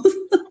somewhere else.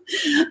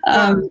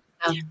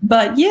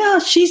 But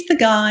she's the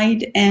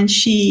guide, and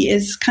she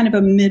is kind of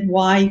a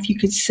midwife, you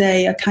could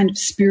say, a kind of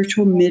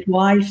spiritual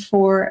midwife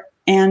for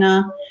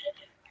Anna.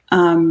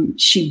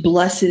 She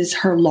blesses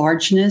her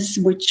largeness,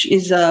 which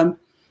is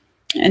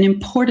an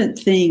important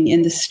thing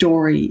in the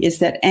story, is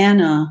that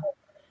Anna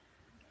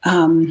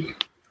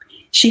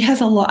she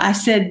has a lot. I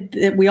said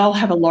that we all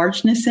have a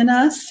largeness in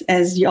us,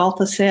 as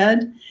Yalta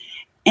said.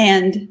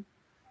 And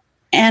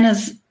Anna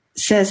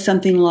says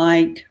something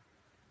like,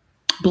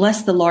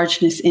 bless the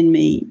largeness in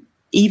me,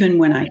 even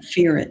when I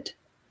fear it.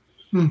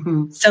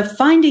 Mm-hmm. So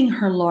finding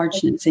her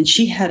largeness, and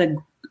she had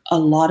a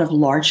lot of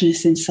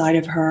largeness inside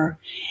of her,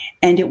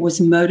 and it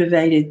was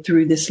motivated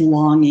through this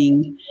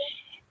longing.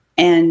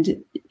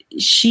 And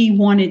she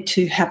wanted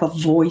to have a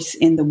voice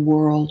in the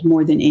world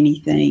more than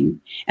anything.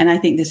 And I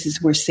think this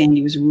is where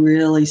Sandy was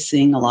really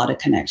seeing a lot of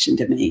connection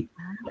to me.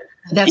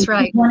 That's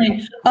right.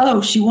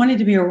 She wanted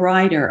to be a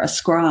writer, a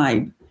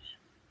scribe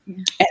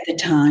at the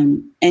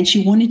time. And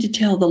she wanted to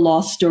tell the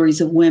lost stories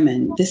of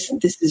women. This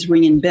is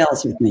ringing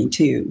bells with me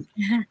too.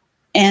 Uh-huh.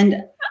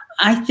 And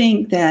I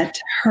think that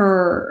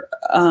her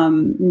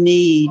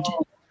need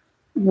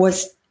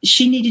was,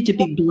 she needed to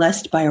be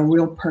blessed by a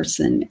real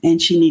person,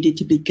 and she needed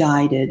to be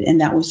guided. And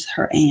that was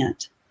her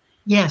aunt.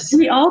 Yes.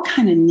 We all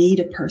kind of need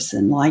a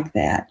person like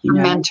that, a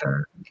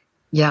mentor.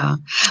 Yeah.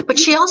 But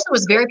she also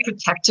was very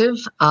protective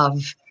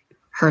of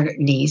her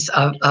niece,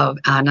 of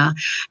Anna.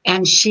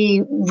 And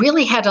she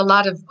really had a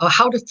lot of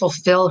how to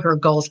fulfill her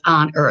goals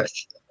on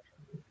earth,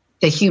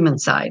 the human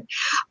side.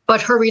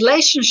 But her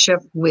relationship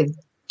with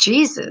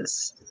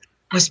Jesus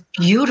was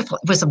beautiful.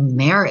 It was a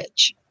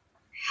marriage.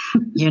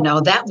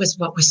 That was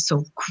what was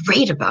so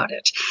great about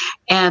it.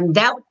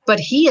 But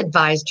he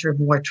advised her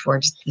more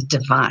towards the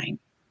divine,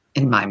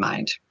 in my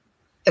mind,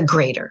 the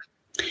greater.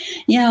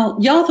 Yeah,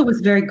 Yalta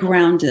was very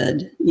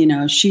grounded.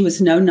 She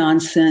was no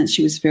nonsense.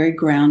 She was very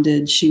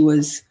grounded.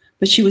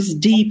 But she was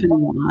deep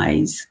and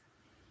wise.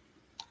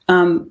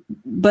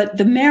 But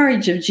the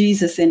marriage of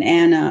Jesus and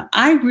Anna,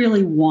 I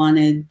really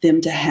wanted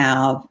them to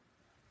have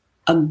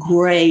a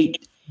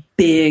great,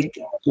 big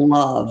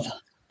love.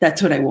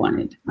 That's what I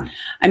wanted.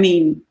 I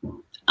mean,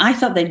 I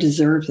thought they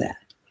deserved that.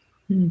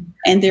 Mm.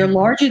 And they're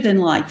larger than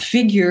life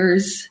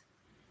figures.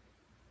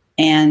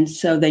 And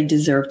so they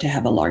deserve to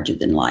have a larger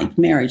than life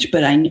marriage.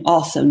 But I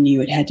also knew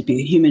it had to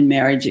be a human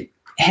marriage. It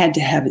had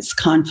to have its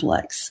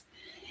conflicts.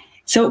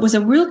 So it was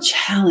a real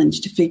challenge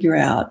to figure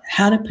out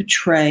how to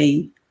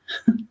portray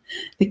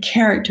the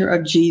character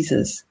of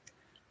Jesus.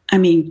 I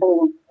mean,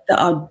 the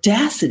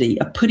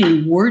audacity of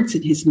putting words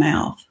in his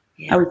mouth.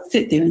 Yeah. I would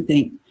sit there and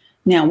think,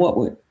 now what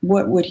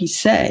would he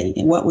say?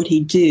 And what would he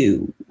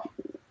do?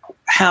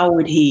 How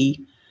would he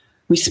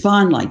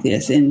respond like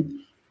this? And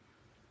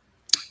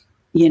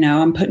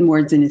I'm putting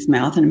words in his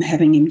mouth and I'm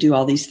having him do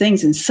all these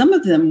things. And some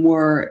of them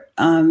were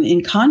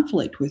in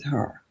conflict with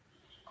her.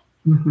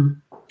 Mm-hmm.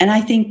 And I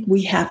think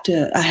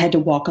I had to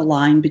walk a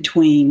line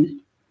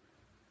between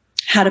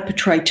how to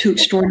portray two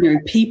extraordinary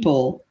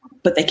people,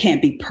 but they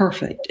can't be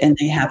perfect. And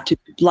they have to,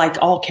 like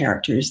all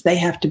characters, they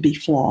have to be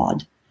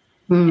flawed.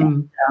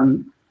 Mm.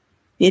 And,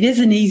 it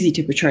isn't easy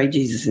to portray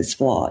Jesus as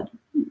flawed.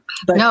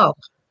 But, no.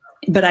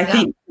 But I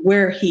think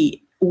where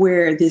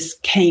this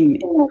came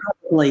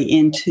probably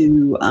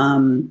into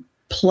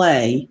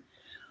play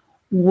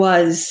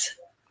was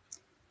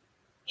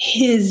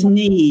his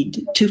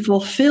need to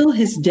fulfill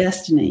his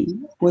destiny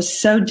was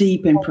so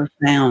deep and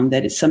profound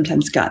that it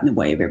sometimes got in the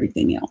way of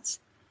everything else.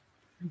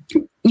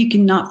 You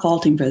cannot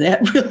fault him for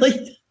that,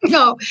 really.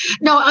 No,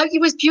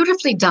 it was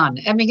beautifully done.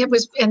 I mean,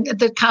 and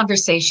the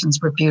conversations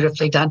were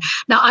beautifully done.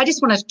 Now, I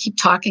just want to keep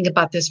talking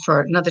about this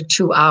for another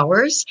 2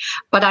 hours,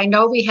 but I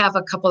know we have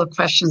a couple of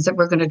questions that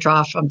we're going to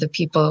draw from the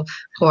people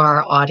who are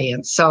our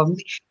audience. So,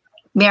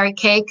 Mary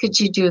Kay, could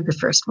you do the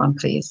first one,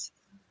 please?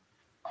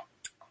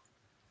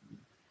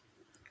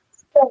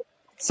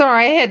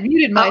 Sorry, I had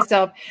muted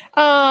myself.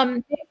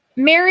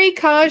 Mary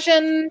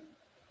Kajan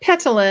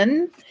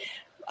Petalin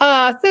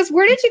says,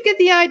 where did you get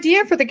the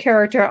idea for the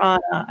character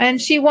Anna?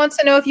 And she wants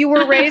to know if you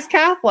were raised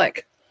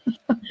Catholic.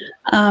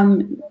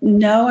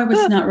 No, I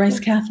was not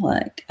raised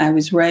Catholic. I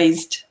was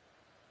raised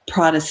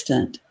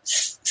Protestant,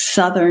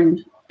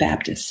 Southern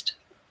Baptist.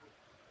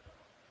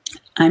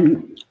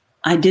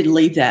 I did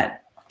leave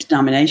that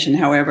denomination,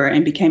 however,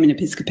 and became an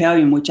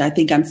Episcopalian, which I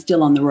think I'm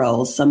still on the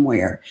rolls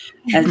somewhere.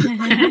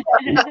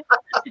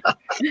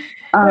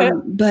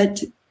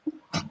 But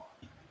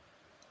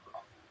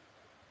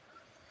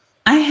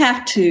I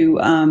have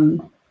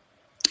to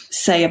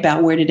say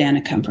about where did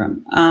Anna come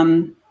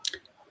from.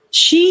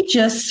 She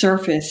just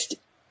surfaced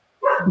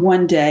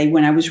one day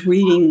when I was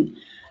reading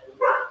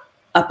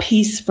a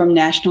piece from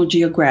National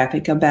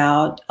Geographic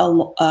about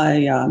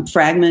a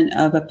fragment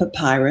of a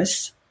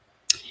papyrus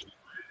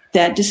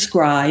that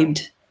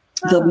described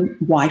the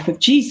wife of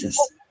Jesus.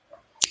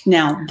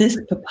 Now, this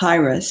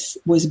papyrus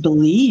was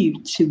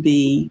believed to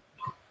be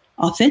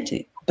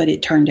authentic, but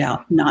it turned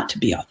out not to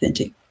be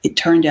authentic. It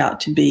turned out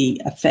to be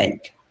a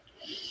fake.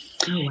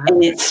 Oh, wow.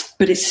 And it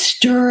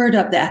stirred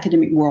up the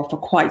academic world for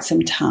quite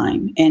some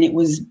time. And it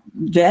was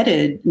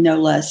vetted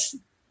no less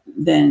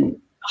than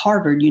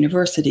Harvard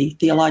University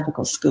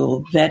Theological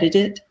School vetted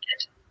it,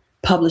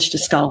 published a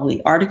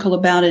scholarly article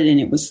about it. And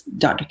it was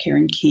Dr.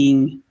 Karen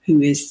King,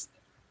 who is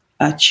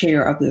a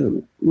chair of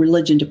the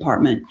religion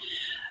department,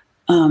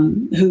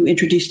 who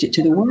introduced it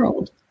to the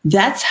world.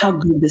 That's how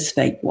good this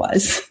fake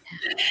was.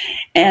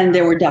 And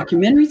there were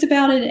documentaries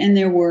about it, and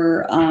there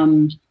were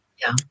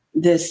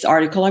this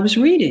article I was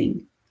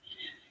reading.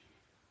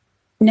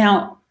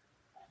 Now,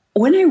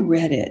 when I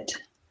read it,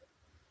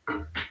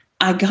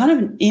 I got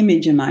an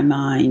image in my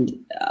mind.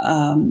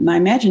 My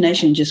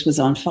imagination just was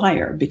on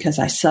fire because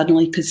I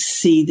suddenly could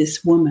see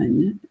this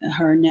woman.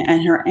 Her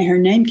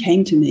name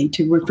came to me,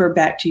 to refer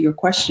back to your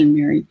question,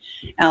 Mary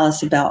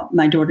Alice, about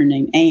my daughter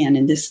named Anne,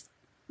 and this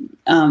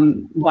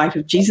wife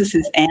of Jesus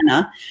is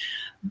Anna.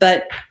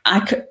 But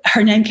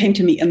her name came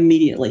to me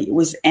immediately. It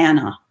was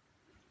Anna.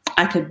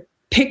 I could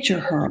picture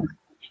her.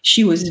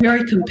 She was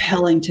very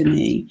compelling to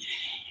me.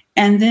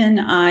 And then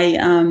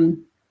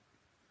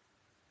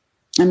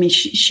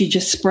she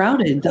just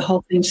sprouted. The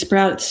whole thing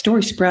sprouted. The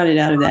story sprouted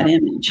out of that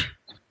image.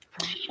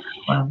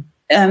 Wow.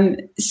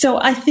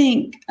 So I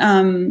think,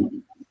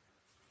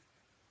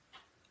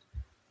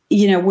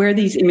 where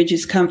these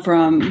images come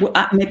from,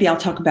 maybe I'll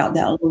talk about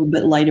that a little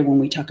bit later when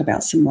we talk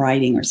about some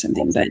writing or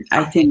something. But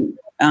I think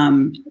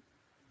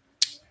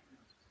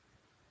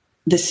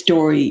the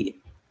story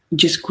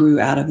just grew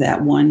out of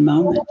that one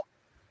moment.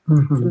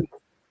 Mm-hmm.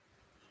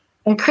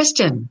 And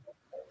Kristen.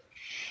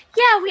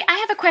 Yeah, I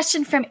have a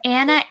question from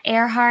Anna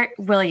Earhart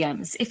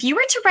Williams. If you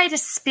were to write a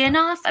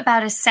spin-off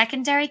about a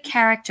secondary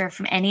character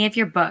from any of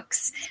your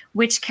books,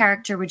 which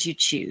character would you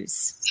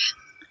choose?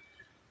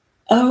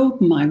 Oh,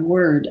 my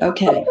word.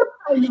 Okay.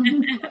 I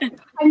knew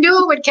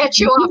it would catch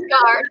you off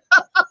guard.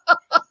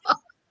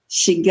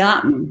 She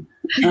got me.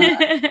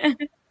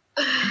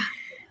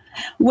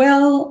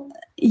 Well,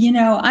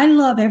 I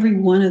love every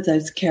one of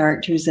those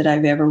characters that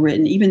I've ever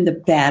written, even the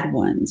bad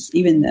ones,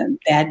 even the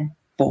bad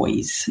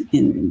boys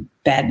and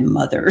bad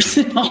mothers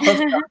and all of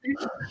that.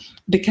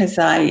 Because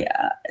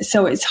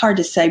so it's hard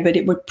to say, but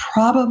it would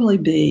probably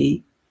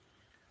be,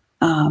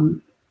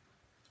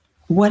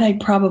 what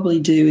I'd probably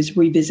do is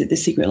revisit The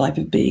Secret Life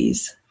of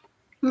Bees.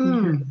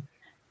 Mm.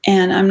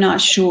 And I'm not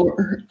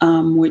sure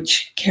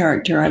which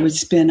character I would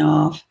spin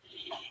off.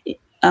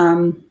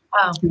 Wow.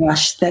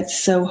 Gosh, that's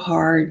so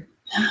hard.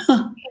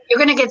 You're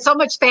going to get so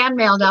much fan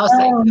mail now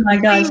saying, oh my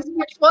gosh,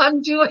 which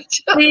one do it?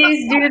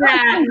 Please do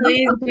that.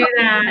 Please do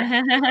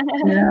that.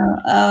 Yeah.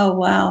 Oh,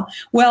 wow.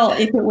 Well,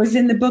 if it was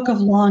in the Book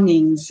of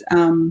Longings,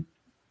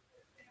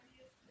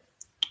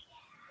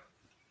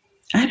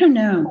 I don't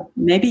know.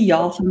 Maybe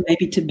Yaltha,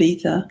 maybe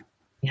Tabitha.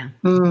 Yeah.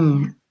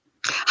 Mm.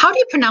 How do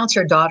you pronounce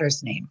your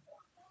daughter's name?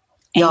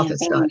 Yaltha's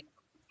daughter.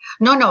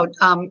 No.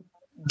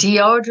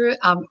 Deodra,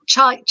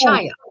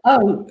 Chaya.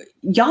 Oh,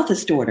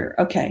 Yaltha's daughter.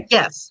 Okay.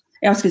 Yes.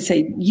 I was going to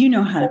say, you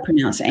know how to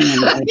pronounce Anne.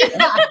 I figured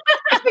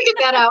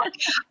that out.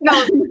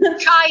 No,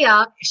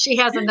 Chaya, she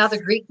has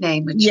another Greek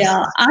name.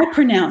 Yeah, I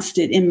pronounced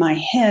it in my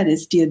head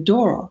as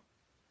Deodora.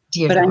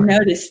 But I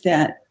noticed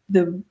that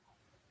the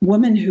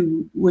woman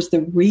who was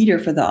the reader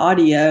for the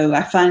audio,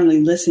 I finally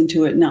listened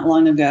to it not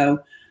long ago,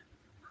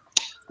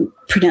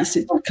 pronounced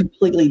it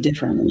completely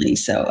differently.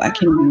 So I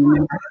can't even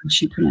remember how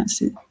she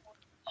pronounced it.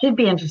 Should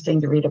be interesting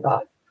to read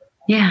about.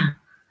 Yeah.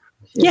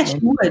 Yes, she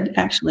would,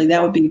 actually.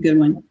 That would be a good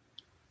one.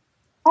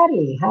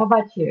 Patty, how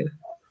about you?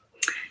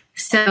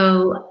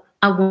 So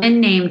a woman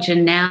named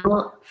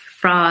Janelle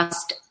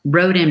Frost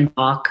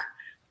Rodenbach,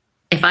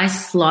 if I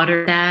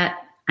slaughtered that,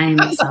 I'm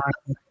sorry.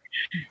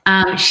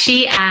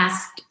 She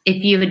asked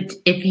if you,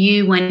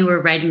 when you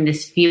were writing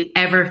this, if you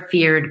ever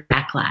feared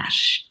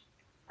backlash.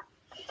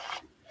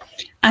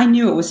 I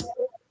knew it was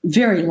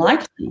very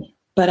likely,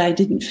 but I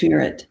didn't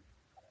fear it.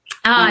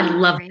 Oh, I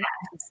love that.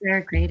 That's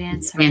a great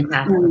answer.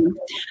 Fantastic.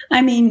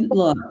 I mean,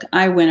 look,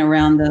 I went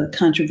around the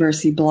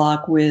controversy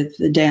block with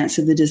the Dance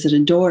of the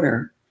Dissident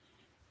Daughter.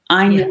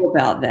 I knew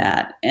about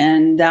that.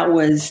 And that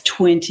was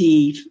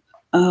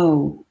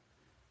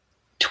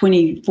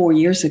 24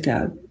 years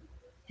ago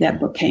that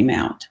book came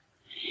out.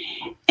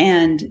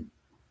 And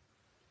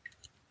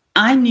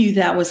I knew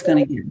that was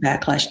going to get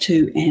backlash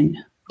too. And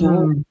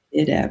boy,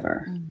 did it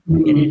ever.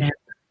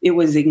 It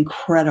was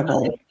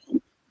incredible.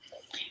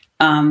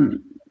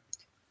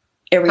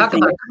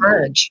 Everything. Talk about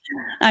courage.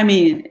 I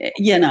mean,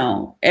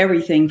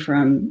 everything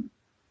from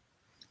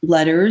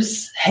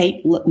letters,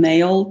 hate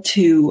mail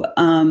to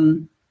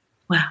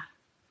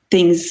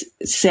things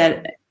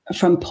said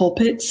from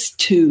pulpits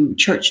to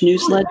church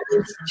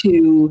newsletters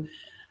to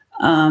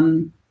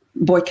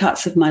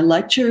boycotts of my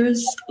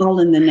lectures, all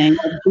in the name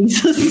of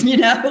Jesus,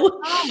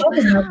 Oh,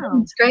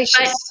 wow. It's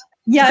gracious.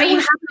 But you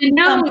have to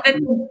know that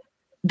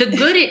the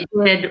good it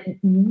did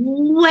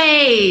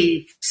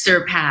way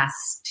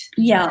surpassed.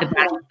 Yeah,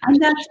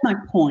 and that's my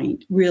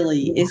point,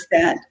 really, is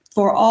that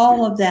for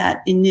all of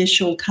that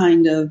initial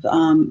kind of,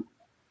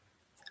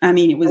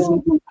 it was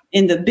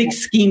in the big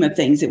scheme of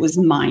things, it was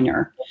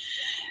minor.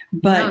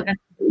 But,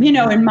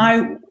 in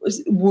my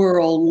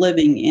world,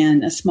 living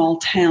in a small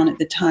town at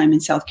the time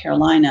in South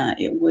Carolina,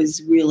 it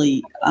was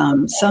really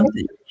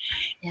something.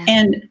 Yeah.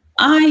 And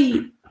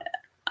I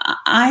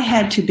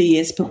had to be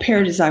as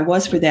prepared as I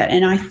was for that.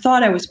 And I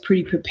thought I was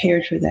pretty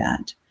prepared for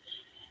that.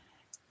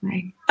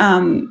 Right.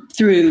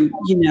 Through,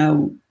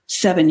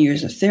 7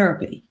 years of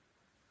therapy.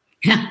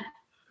 Yeah.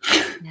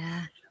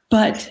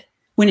 But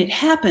when it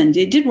happened,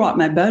 it did rock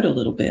my boat a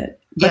little bit.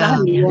 But I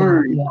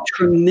learned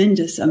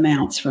tremendous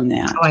amounts from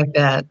that. Oh, I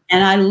bet.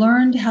 And I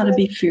learned how to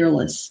be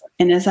fearless.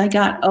 And as I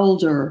got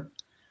older,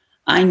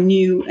 I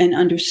knew and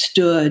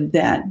understood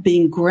that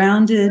being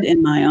grounded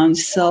in my own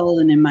soul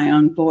and in my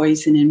own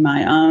voice and in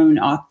my own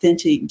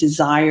authentic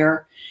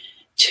desire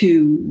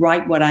to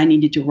write what I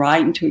needed to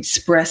write and to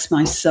express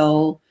my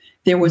soul,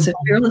 there was a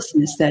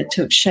fearlessness that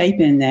took shape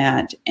in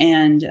that.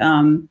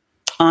 And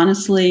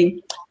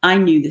honestly, I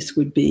knew this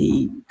would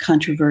be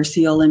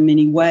controversial in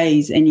many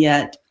ways, and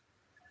yet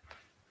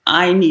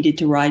I needed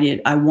to write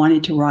it. I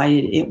wanted to write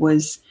it. It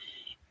was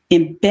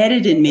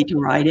embedded in me to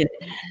write it,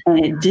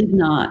 and it did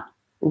not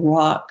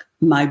rock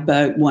my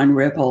boat one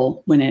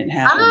ripple when it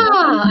happened.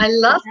 I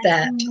love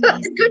that.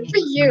 Good for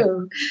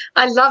you.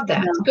 I love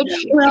that. Good for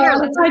you.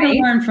 Well, I tried to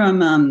learn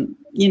from,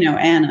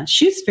 Anna.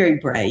 She's very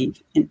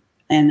brave,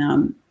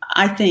 and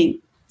I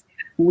think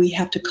we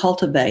have to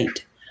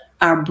cultivate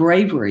our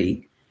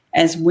bravery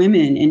as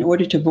women in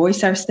order to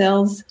voice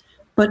ourselves,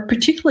 but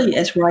particularly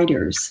as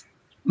writers,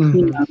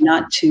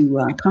 not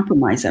to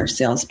compromise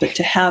ourselves, but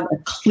to have a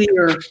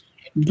clear,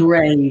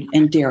 brave,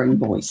 and daring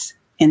voice.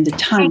 And the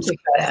times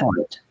for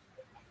it.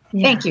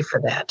 Yeah. Thank you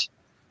for that.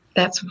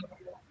 That's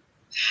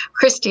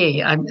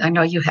Christy. I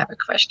know you have a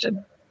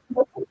question.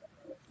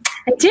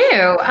 I do.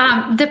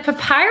 The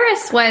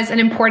papyrus was an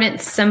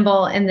important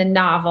symbol in the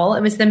novel.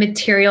 It was the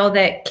material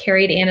that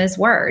carried Anna's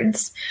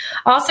words.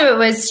 Also, it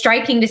was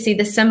striking to see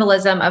the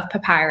symbolism of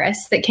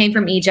papyrus that came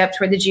from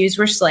Egypt, where the Jews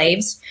were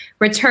slaves,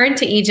 returned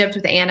to Egypt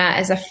with Anna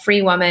as a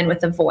free woman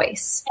with a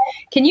voice.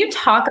 Can you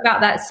talk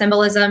about that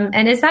symbolism?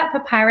 And is that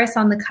papyrus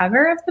on the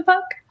cover of the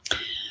book?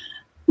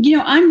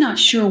 I'm not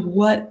sure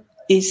what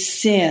is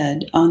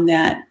said on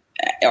that,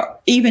 or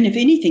even if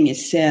anything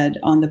is said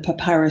on the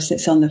papyrus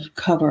that's on the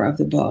cover of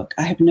the book.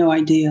 I have no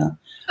idea.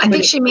 I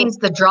think she means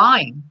the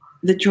drawing.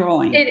 The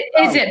drawing. It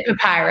isn't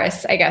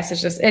papyrus, I guess.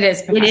 It is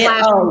papyrus. It is.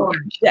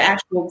 The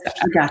actual,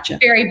 I gotcha.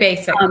 Very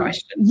basic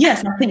question.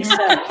 Yes, I think so.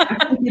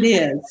 I think it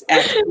is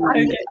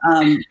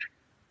actually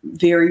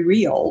very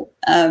real.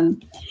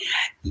 When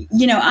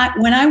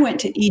I went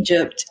to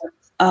Egypt,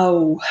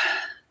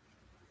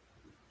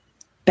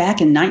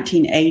 back in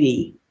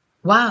 1980.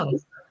 Wow.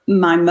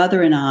 My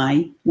mother and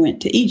I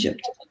went to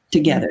Egypt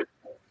together.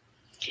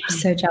 I'm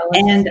so jealous.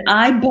 And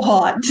I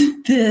bought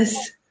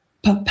this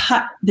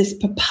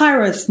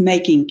papyrus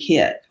making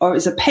kit, or it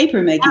was a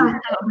paper making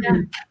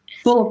kit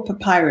full of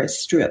papyrus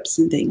strips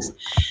and things.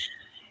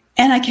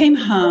 And I came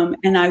home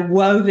and I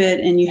wove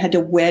it, and you had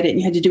to wet it, and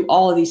you had to do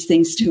all of these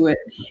things to it.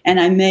 And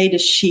I made a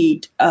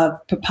sheet of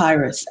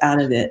papyrus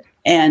out of it.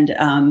 And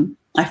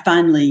I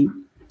finally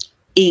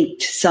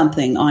inked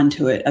something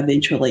onto it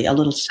eventually, a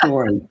little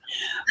story.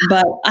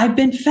 But I've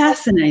been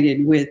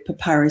fascinated with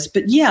papyrus.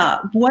 But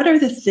what are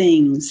the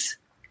things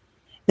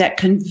that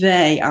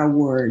convey our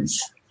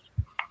words?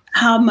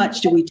 How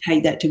much do we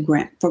take that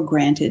for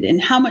granted?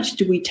 And how much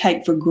do we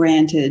take for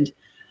granted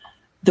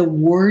the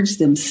words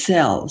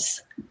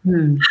themselves,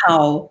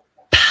 how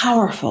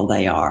powerful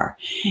they are?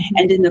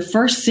 And in the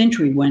first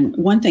century,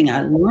 one thing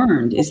I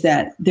learned is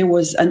that there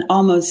was an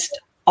almost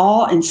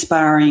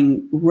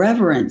awe-inspiring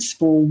reverence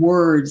for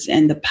words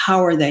and the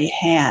power they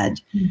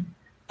had.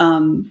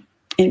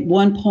 At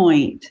one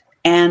point,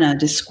 Anna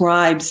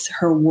describes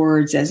her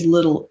words as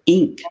little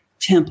ink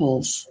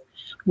temples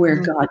where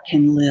God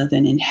can live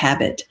and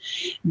inhabit.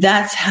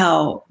 That's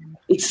how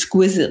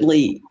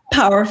exquisitely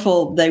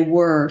powerful they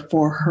were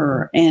for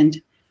her.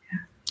 And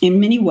in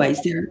many ways,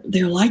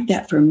 they're like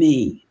that for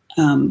me.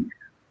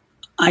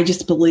 I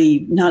just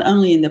believe not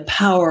only in the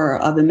power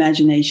of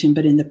imagination,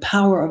 but in the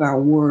power of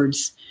our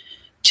words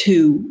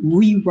to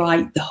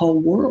rewrite the whole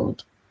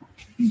world.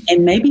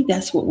 And maybe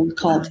that's what we're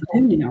called to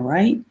do now,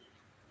 right?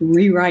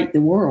 Rewrite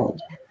the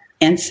world.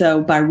 And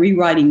so by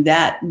rewriting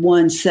that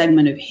one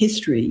segment of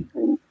history,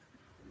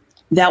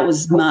 that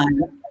was my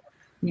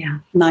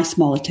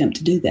small attempt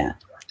to do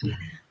that.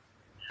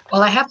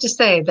 Well, I have to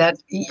say that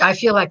I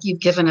feel like you've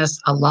given us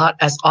a lot,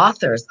 as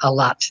authors, a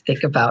lot to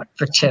think about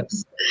for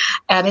tips.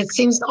 And it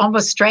seems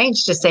almost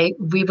strange to say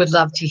we would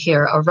love to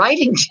hear a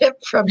writing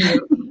tip from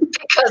you,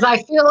 because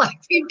I feel like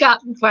we've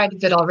gotten quite a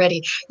bit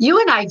already. You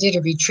and I did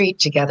a retreat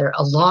together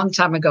a long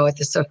time ago at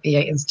the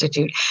Sophia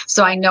Institute.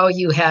 So I know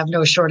you have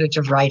no shortage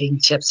of writing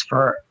tips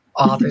for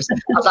authors.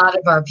 A lot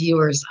of our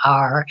viewers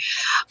are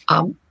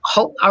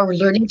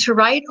learning to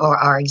write or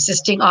are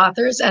existing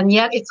authors, and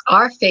yet it's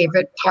our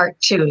favorite part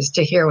too, is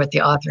to hear what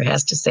the author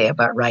has to say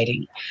about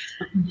writing.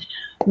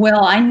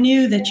 Well, I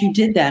knew that you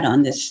did that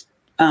on this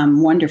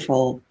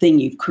wonderful thing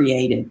you've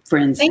created,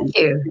 Friends. Thank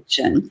you.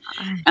 Fiction,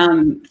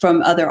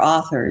 from other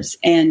authors.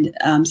 And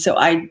so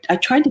I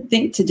tried to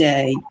think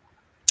today,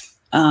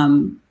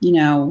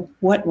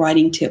 what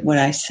writing tip would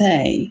I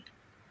say?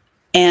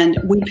 And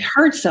we've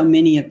heard so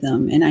many of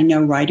them. And I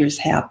know writers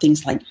have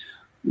things like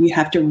you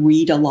have to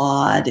read a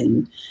lot,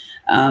 and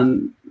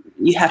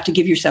you have to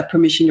give yourself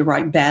permission to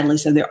write badly.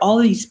 So there are all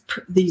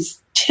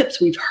these tips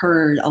we've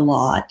heard a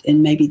lot,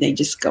 and maybe they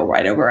just go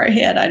right over our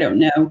head. I don't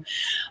know.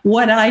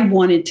 What I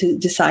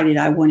decided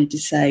I wanted to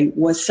say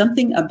was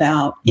something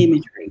about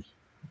imagery.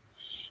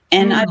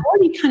 And I've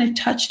already kind of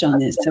touched on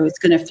this, so it's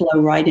going to flow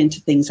right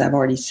into things I've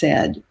already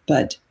said.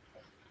 But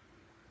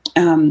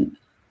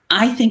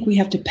I think we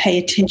have to pay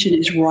attention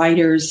as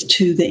writers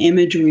to the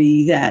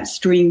imagery that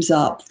streams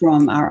up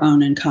from our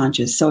own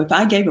unconscious. So if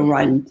I gave a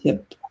writing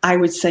tip, I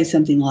would say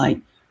something like,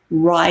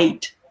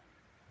 write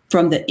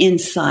from the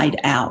inside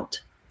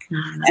out.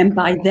 And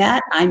by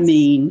that, I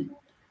mean,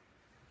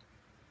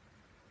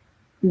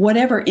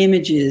 whatever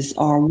images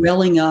are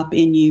welling up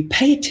in you,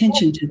 pay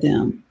attention to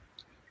them.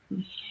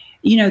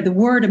 You know, the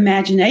word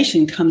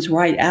imagination comes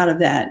right out of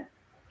that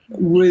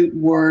root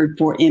word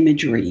for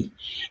imagery.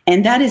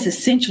 And that is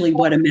essentially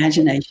what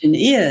imagination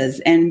is,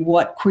 and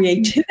what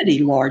creativity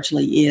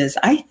largely is,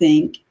 I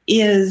think,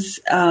 is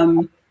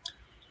the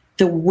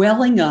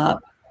welling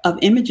up of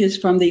images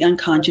from the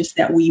unconscious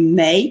that we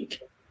make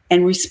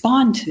and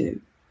respond to.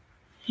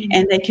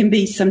 And they can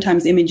be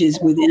sometimes images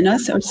within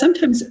us, or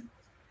sometimes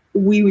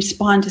we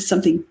respond to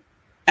something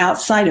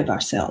outside of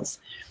ourselves,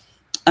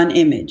 an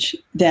image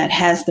that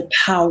has the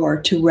power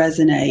to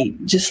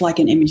resonate, just like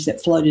an image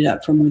that floated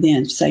up from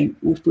within, say,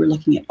 if we're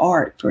looking at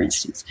art, for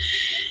instance.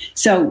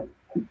 So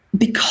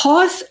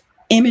because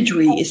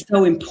imagery is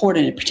so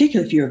important,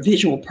 particularly if you're a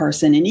visual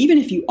person, and even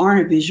if you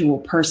aren't a visual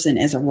person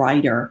as a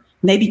writer,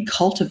 maybe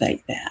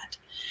cultivate that.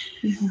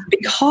 Mm-hmm.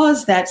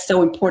 Because that's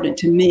so important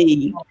to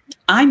me,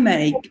 I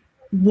make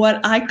what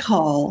I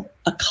call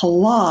a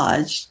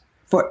collage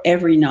for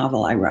every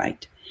novel I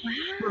write.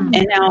 Wow.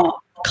 And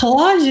now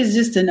collage is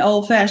just an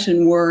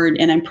old-fashioned word,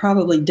 and I'm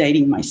probably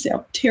dating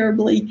myself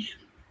terribly.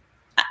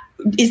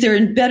 Is there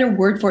a better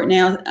word for it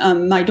now?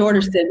 My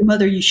daughter said,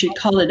 Mother, you should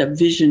call it a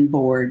vision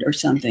board or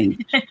something.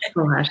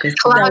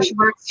 Collage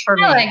works for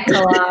me. I like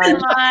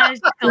collage.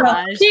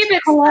 Collage. Keep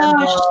it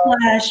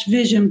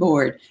collage/vision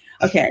board.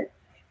 Okay.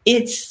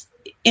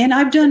 And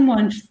I've done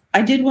one.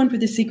 I did one for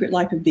The Secret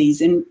Life of Bees.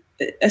 And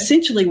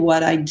essentially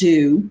what I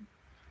do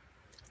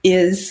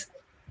is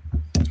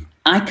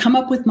I come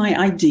up with my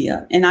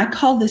idea, and I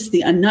call this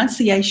the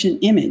Annunciation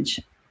image.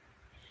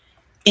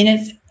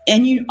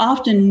 And you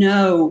often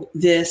know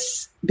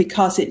this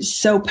because it's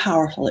so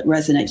powerful. It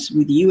resonates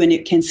with you, and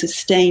it can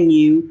sustain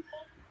you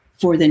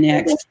for the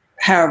next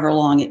however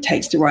long it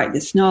takes to write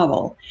this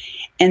novel.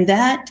 And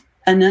that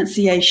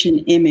Annunciation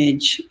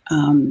image,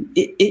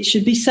 it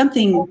should be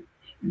something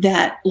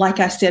that, like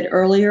I said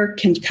earlier,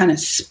 can kind of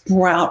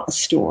sprout a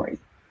story,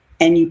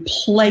 and you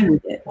play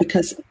with it,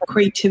 because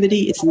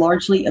creativity is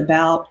largely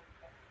about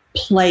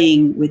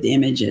playing with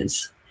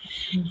images.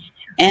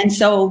 And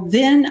so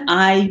then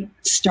I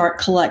start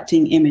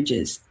collecting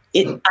images.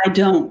 I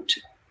don't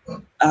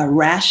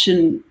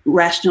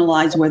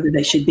rationalize whether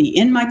they should be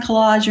in my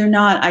collage or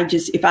not.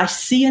 If I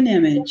see an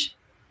image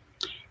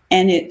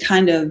and it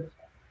kind of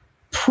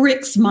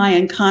pricks my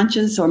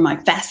unconscious or my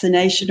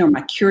fascination or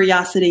my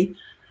curiosity,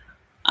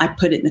 I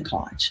put it in the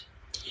collage.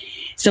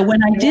 So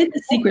when I did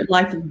The Secret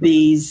Life of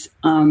Bees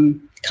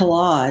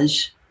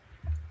collage,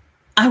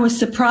 I was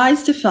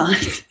surprised to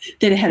find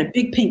that it had a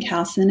big pink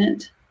house in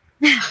it.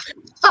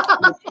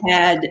 It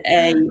had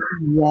a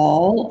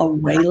wall, a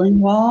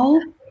wailing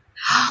wall.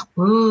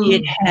 Ooh.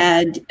 It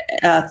had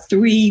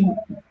 3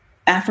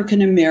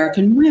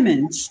 African-American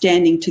women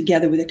standing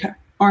together with their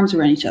arms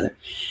around each other.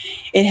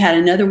 It had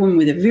another one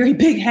with a very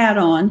big hat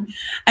on.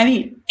 I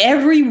mean,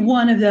 every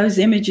one of those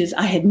images,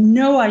 I had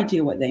no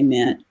idea what they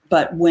meant,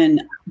 but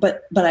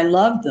I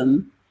loved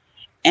them.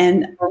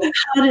 And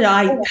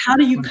how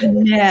do you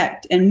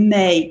connect and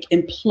make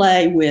and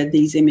play with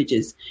these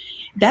images?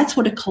 That's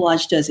what a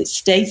collage does. It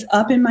stays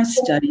up in my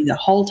study the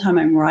whole time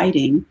I'm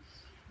writing.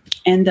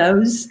 And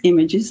those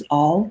images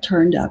all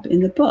turned up in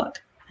the book.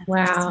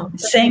 Wow.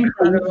 Same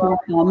thing for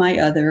all my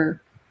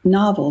other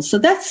novels. So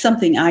that's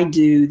something I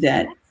do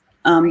that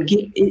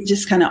it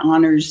just kind of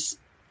honors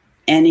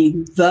and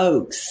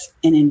evokes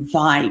and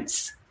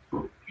invites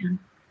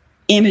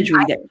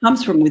imagery that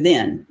comes from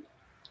within.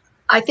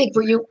 I think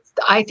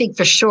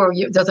for sure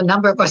there's a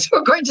number of us who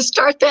are going to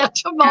start that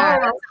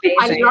tomorrow.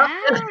 I love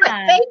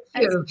that.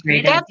 Thank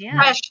you. That's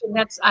fresh.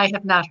 I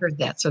have not heard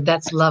that, so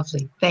that's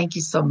lovely. Thank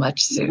you so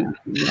much, Sue.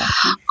 Yeah.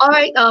 All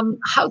right.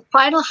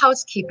 Final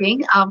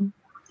housekeeping.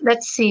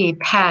 Let's see,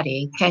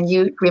 Patty. Can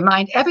you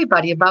remind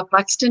everybody about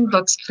Buxton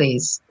Books,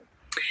 please?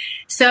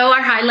 So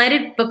our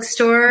highlighted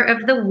bookstore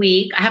of the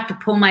week. I have to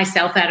pull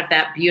myself out of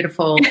that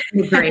beautiful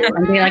grade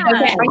and be like,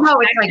 okay, I know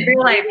it's like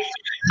real life.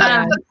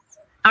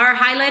 Our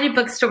highlighted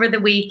bookstore of the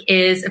week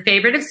is a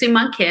favorite of Sue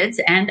Monk Kids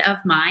and of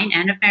mine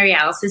and of Mary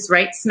Alice's,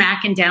 right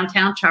smack in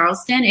downtown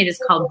Charleston. It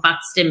is called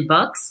Buxton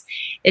Books.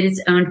 It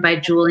is owned by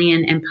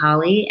Julian and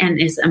Polly and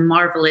is a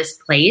marvelous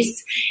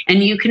place.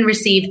 And you can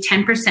receive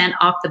 10%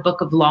 off the Book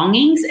of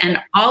Longings and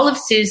all of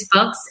Sue's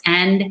books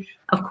and,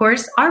 of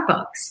course, our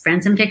books,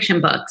 Friends and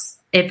Fiction books,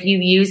 if you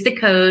use the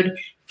code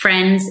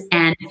Friends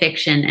and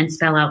Fiction and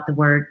spell out the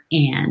word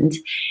and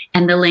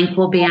the link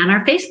will be on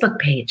our Facebook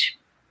page.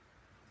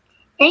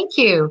 Thank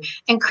you.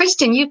 And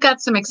Kristen, you've got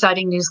some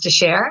exciting news to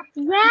share.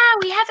 Yeah,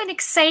 we have an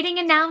exciting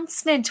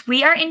announcement.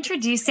 We are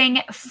introducing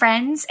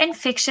Friends and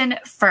Fiction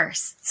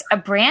Firsts, a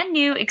brand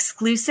new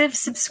exclusive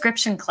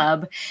subscription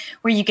club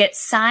where you get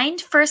signed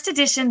first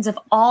editions of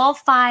all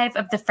 5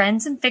 of the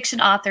Friends and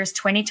Fiction authors'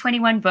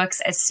 2021 books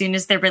as soon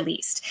as they're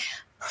released,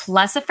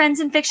 plus a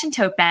Friends and Fiction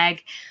tote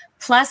bag,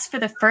 plus for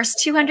the first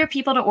 200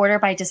 people to order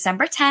by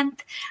December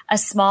 10th, a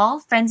small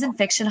Friends and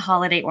Fiction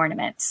holiday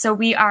ornament. So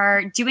we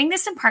are doing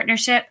this in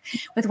partnership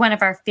with one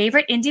of our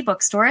favorite indie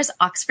bookstores,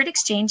 Oxford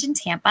Exchange in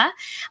Tampa.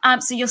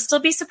 So you'll still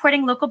be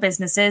supporting local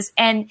businesses.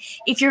 And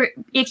if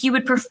you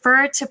would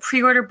prefer to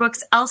pre-order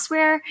books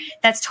elsewhere,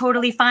 that's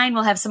totally fine.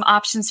 We'll have some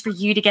options for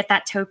you to get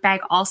that tote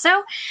bag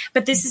also.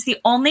 But this is the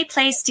only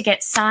place to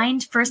get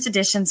signed first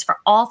editions for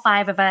all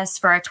 5 of us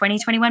for our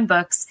 2021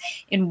 books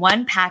in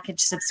one package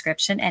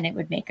subscription. And it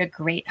would make a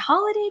great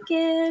holiday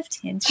gift.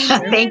 Thank you. So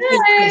we're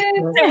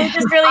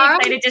just really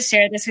excited to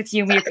share this with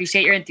you. We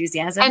appreciate your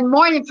enthusiasm. And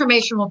more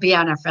information will be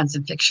on our Friends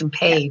and Fiction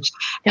page.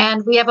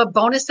 And we have a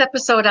bonus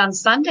episode on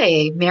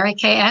Sunday. Mary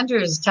Kay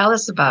Andrews, tell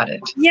us about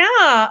it.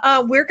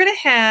 Yeah, we're going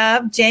to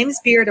have James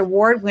Beard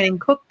award-winning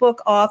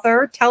cookbook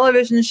author,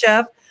 television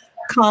chef,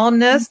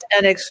 columnist,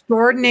 and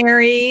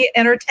extraordinary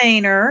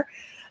entertainer,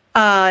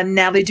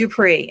 Natalie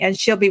Dupree. And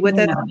she'll be with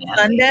us on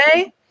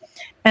Sunday.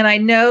 And I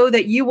know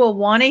that you will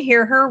want to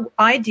hear her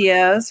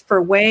ideas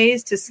for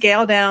ways to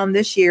scale down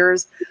this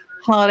year's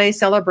holiday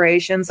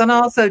celebrations, and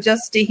also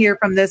just to hear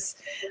from this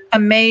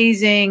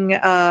amazing,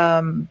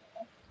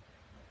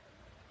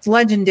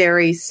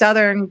 legendary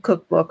Southern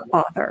cookbook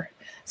author.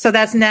 So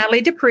that's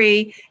Natalie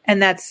Dupree,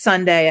 and that's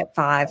Sunday at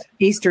 5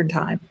 Eastern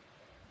Time.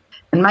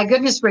 And my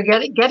goodness, we're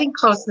getting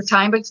close to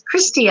time. But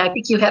Christy, I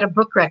think you had a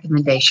book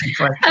recommendation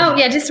for us. Oh,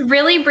 yeah, just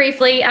really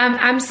briefly.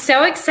 I'm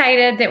so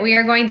excited that we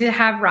are going to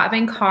have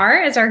Robin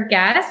Carr as our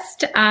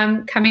guest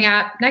coming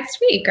up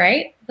next week,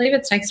 right? I believe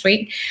it's next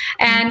week.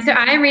 And so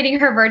I am reading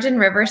her Virgin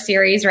River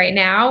series right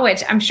now,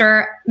 which I'm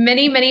sure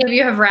many, many of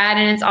you have read.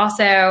 And it's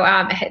also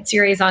a hit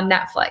series on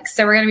Netflix.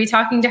 So we're going to be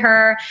talking to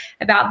her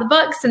about the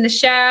books and the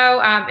show.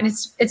 And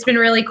it's been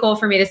really cool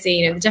for me to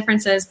see, the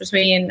differences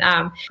between,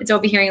 and so we'll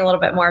be hearing a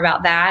little bit more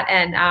about that.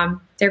 And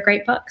they're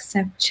great books.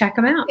 So check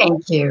them out.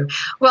 Thank you.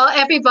 Well,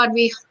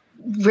 everybody,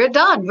 we're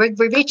done. We're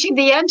reaching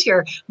the end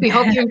here. We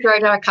hope you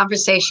enjoyed our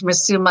conversation with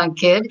Sue Monk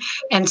Kidd.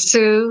 And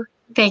Sue,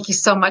 thank you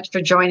so much for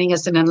joining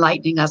us and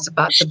enlightening us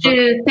about the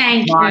book.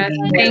 Thank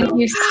you. Thank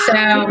you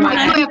so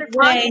much.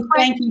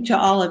 Thank you to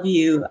all of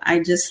you. I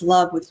just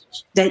love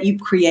that you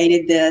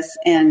created this,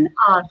 and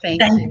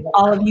thank you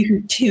all of you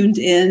who tuned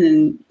in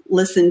and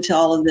listened to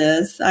all of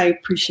this. I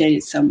appreciate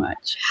it so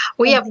much.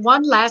 We have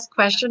one last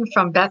question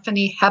from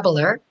Bethany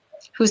Hebeler,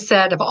 who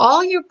said, of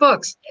all your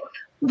books,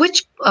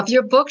 which of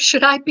your books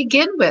should I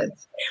begin with?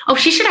 Oh,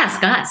 she should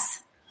ask us.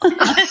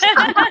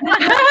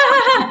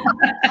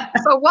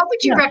 So what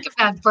would you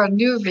recommend for a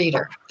new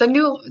reader?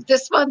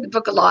 This one, the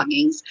Book of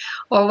Longings,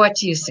 or what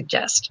do you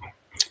suggest?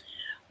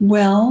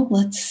 Well,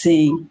 let's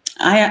see.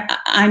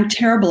 I'm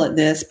terrible at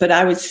this, but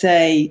I would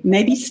say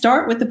maybe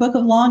start with the Book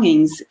of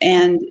Longings,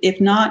 and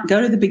if not,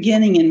 go to the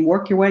beginning and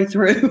work your way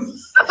through.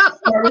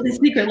 Start with The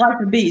Secret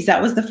Life of Bees.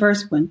 That was the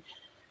first one.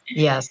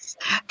 Yes.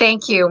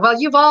 Thank you.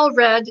 Well, you've all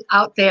read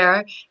out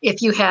there.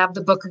 If you have the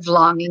Book of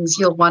Longings,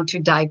 you'll want to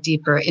dive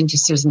deeper into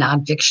Sue's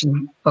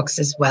nonfiction books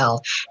as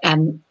well.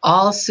 And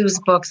all Sue's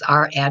books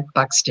are at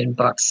Buxton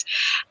Books.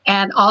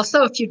 And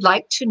also, if you'd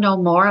like to know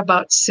more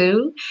about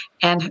Sue,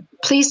 and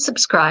please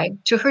subscribe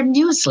to her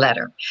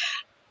newsletter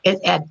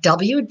at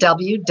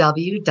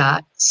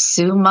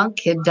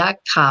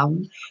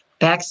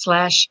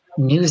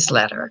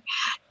www.suemonkkid.com/newsletter.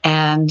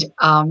 And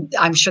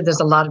I'm sure there's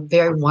a lot of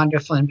very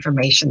wonderful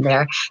information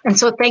there. And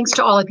so thanks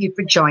to all of you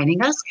for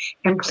joining us.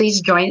 And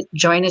please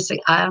join us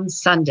on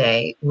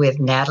Sunday with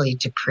Natalie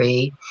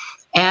Dupree.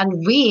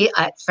 And we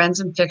at Friends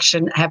and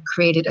Fiction have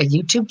created a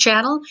YouTube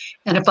channel.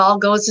 And if all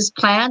goes as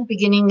planned,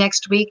 beginning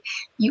next week,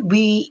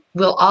 we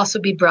will also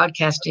be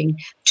broadcasting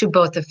to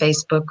both the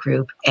Facebook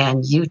group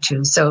and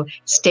YouTube. So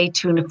stay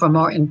tuned for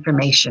more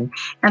information.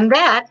 And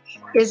that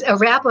is a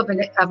wrap of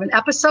an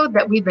episode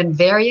that we've been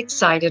very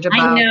excited about.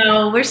 I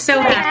know. We're so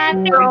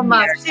happy. So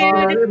much.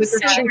 It was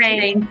so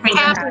great.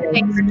 Happy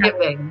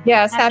Thanksgiving.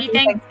 Yes, happy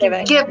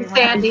Thanksgiving. Give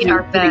Sandy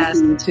our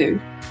best. Too.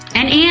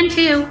 And Anne,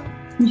 too.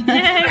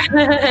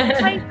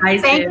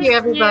 Thank you,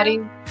 everybody.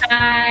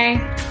 Bye.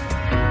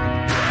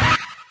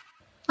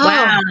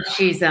 Wow,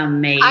 she's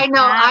amazing. I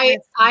know. I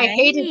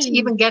hated to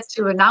even get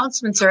to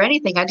announcements or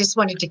anything. I just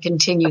wanted to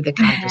continue the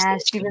conversation. Yeah,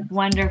 she was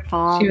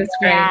wonderful. She was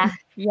great.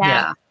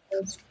 Yeah.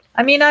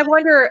 I mean, I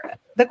wonder,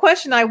 the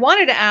question I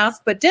wanted to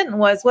ask but didn't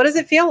was, what does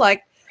it feel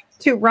like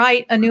to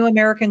write a new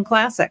American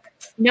classic?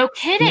 No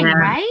kidding,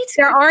 right?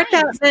 There aren't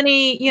that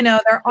many,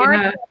 there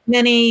aren't that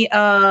many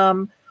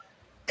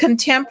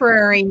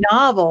contemporary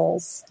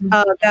novels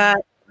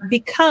that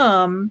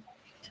become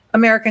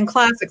American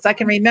classics. I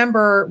can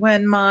remember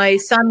when my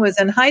son was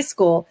in high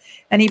school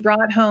and he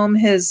brought home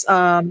his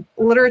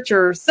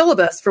literature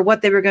syllabus for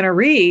what they were going to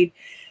read.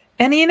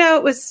 And,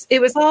 it was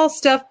all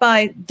stuff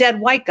by dead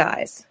white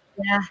guys.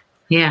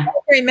 Yeah.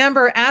 I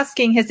remember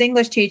asking his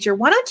English teacher,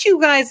 why don't you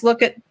guys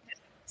look at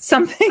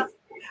something?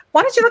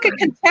 Why don't you look at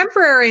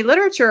contemporary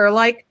literature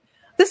like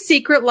The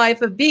Secret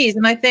Life of Bees?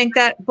 And I think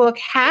that book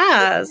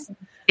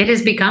it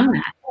has become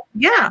that.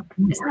 Yeah.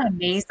 Isn't that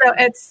amazing? So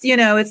it's,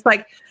 it's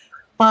like,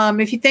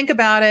 if you think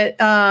about it,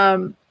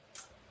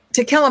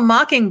 To Kill a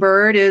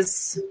Mockingbird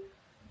is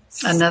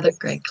another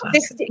great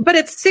classic. 60, but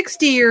it's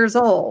 60 years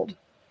old.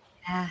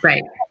 Yeah.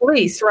 Right. At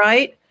least,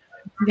 right?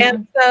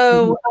 And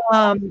so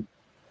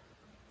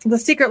The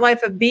Secret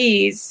Life of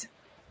Bees.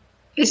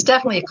 It's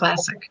definitely a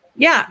classic.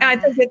 Yeah. I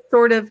think it's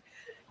sort of,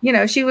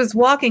 she was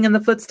walking in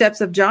the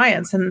footsteps of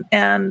giants and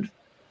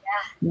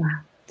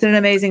did an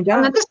amazing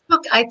job. And this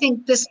book, I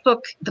think this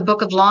book, The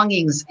Book of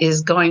Longings,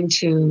 is going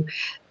to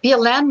be a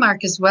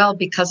landmark as well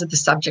because of the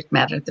subject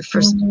matter, the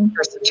first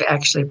person to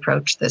actually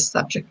approach this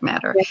subject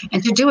matter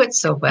and to do it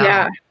so well.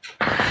 Yeah.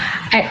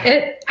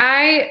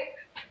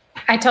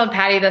 I told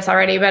Patty this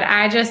already, but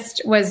I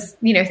just was,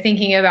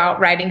 thinking about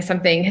writing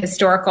something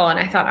historical. And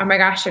I thought, oh my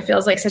gosh, it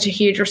feels like such a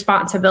huge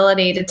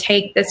responsibility to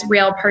take this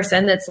real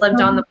person that's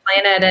lived on the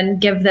planet and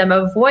give them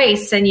a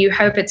voice. And you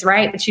hope it's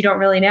right, but you don't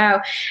really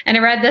know. And I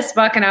read this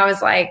book and I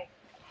was like,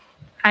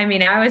 I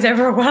was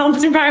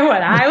overwhelmed by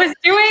what I was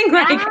doing.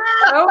 Like,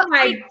 oh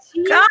my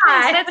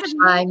God.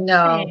 I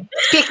know.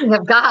 Speaking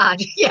of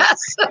God,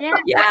 yes.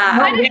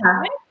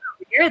 Yeah.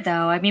 Career,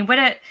 though. What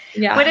a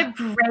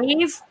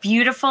brave,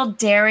 beautiful,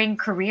 daring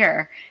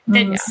career.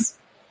 That's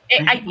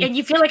and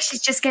you feel like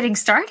she's just getting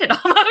started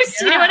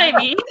almost. You know what I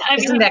mean?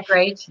 Isn't that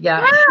great?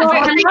 Yeah.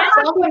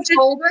 Someone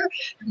told her,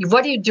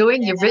 "What are you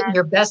doing? You've written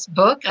your best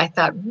book." I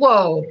thought,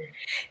 "Whoa."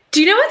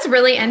 Do you know what's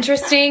really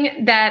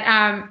interesting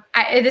that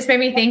this made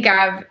me think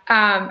of?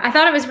 I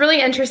thought it was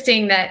really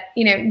interesting that,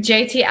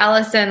 JT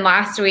Ellison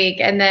last week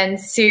and then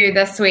Sue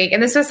this week.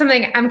 And this was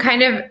something I'm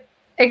kind of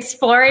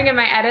exploring in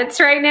my edits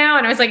right now.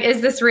 And I was like,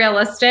 is this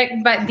realistic?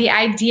 But the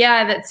idea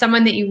that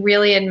someone that you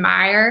really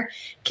admire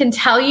can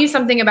tell you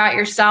something about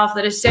yourself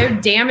that is so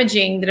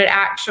damaging that it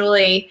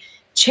actually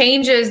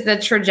changes the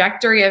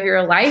trajectory of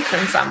your life in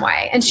some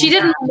way. And she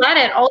didn't let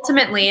it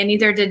ultimately, and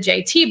neither did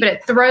JT, but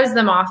it throws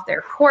them off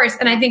their course.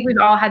 And I think we've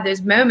all had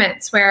those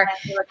moments where,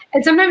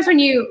 and sometimes when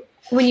you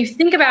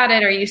think about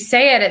it or you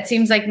say it, it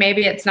seems like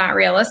maybe it's not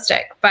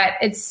realistic, but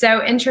it's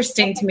so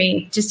interesting to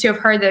me just to have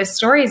heard those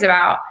stories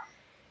about,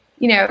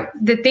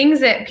 the things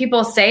that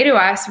people say to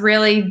us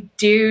really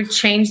do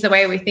change the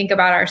way we think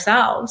about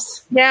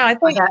ourselves. Yeah, I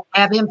think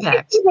have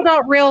impact. People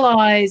don't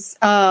realize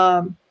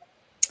the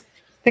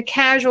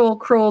casual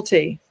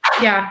cruelty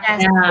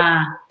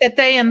that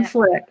they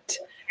inflict.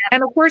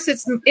 And of course,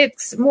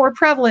 it's more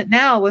prevalent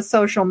now with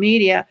social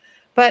media.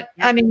 But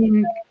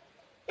 30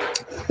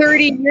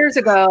 years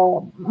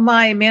ago,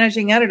 my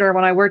managing editor,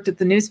 when I worked at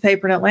the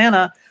newspaper in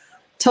Atlanta,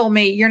 told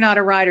me, "You're not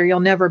a writer.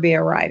 You'll never be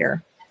a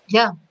writer."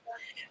 Yeah.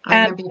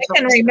 I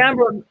can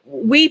remember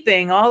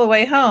weeping all the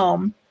way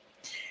home,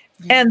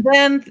 and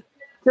then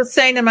just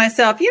saying to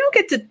myself, "You don't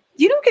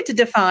get to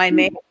define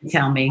me.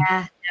 Tell me,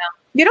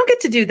 you don't get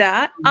to do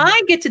that.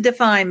 I get to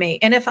define me,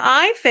 and if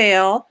I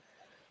fail,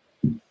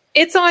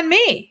 it's on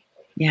me.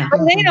 Yeah,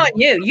 it ain't on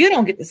you. You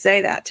don't get to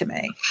say that to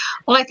me."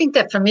 Well, I think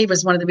that for me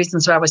was one of the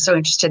reasons why I was so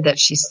interested that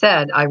she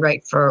said I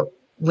write for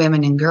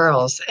women and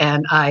girls.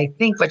 And I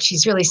think what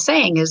she's really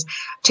saying is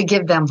to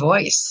give them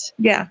voice.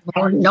 Yeah.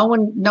 No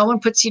one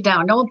puts you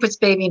down. No one puts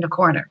baby in a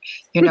corner.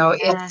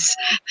 It's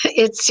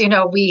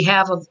we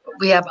have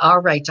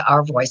our right to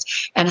our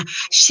voice. And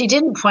she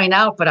didn't point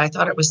out, but I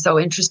thought it was so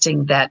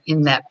interesting that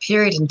in that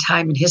period in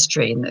time in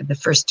history, in the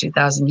first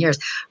 2,000 years,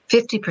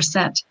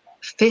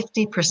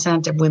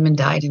 50% of women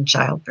died in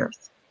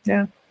childbirth.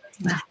 Yeah.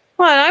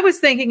 Well, I was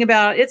thinking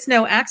about, it's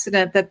no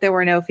accident that there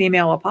were no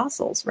female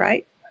apostles,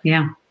 right?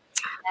 Yeah.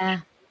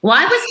 Well,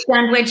 I was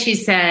stunned when she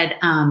said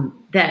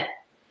that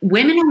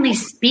women only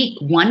speak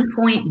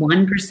 1.1%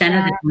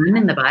 of the time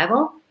in the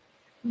Bible.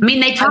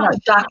 They talk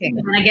shocking.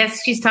 And I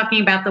guess she's talking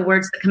about the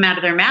words that come out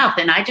of their mouth.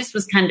 And I just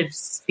was kind of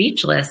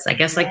speechless, I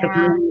guess, like the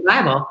women in the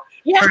Bible.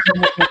 Yeah.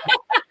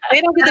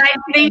 I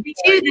think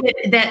too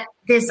that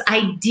this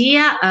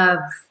idea of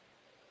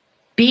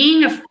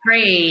being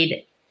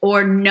afraid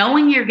or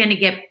knowing you're going to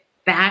get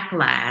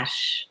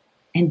backlash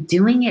and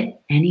doing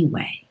it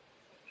anyway.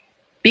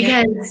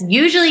 Because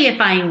usually if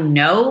I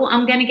know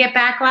I'm going to get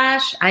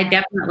backlash, I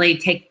definitely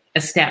take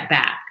a step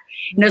back.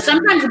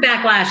 Sometimes the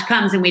backlash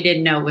comes and we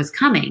didn't know it was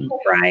coming.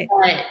 Right.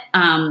 But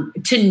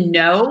to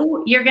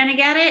know you're going to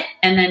get it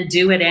and then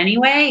do it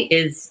anyway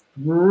is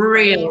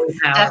really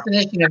powerful.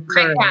 Definition of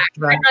courage.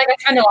 Right. I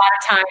spend a lot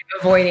of time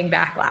avoiding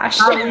backlash.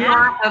 A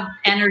lot of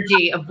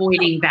energy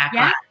avoiding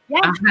backlash.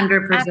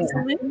 100%.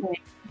 Absolutely.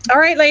 All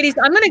right, ladies,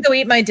 I'm going to go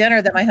eat my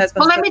dinner that my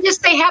husband. Well, let me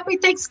just say Happy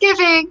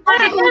Thanksgiving.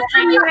 Happy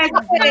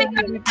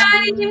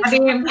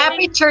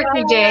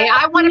Turkey Day.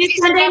 I want to be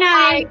Sunday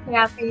night,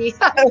 Kathy.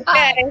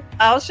 Okay,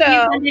 I'll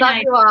show. Love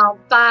you all.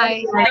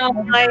 Bye.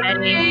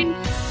 Bye.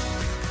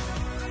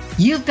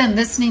 You've been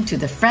listening to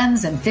the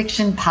Friends and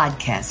Fiction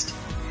Podcast.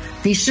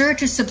 Be sure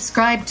to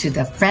subscribe to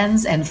the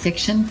Friends and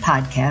Fiction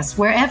Podcast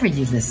wherever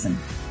you listen.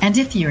 And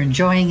if you're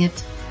enjoying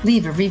it,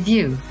 leave a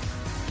review.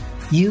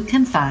 You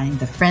can find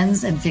the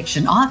Friends and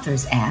Fiction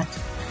authors at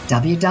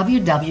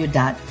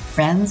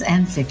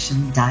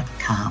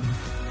www.friendsandfiction.com,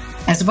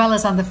 as well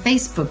as on the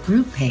Facebook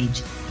group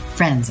page,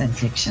 Friends and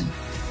Fiction.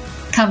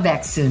 Come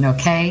back soon,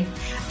 okay?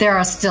 There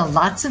are still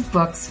lots of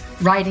books,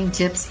 writing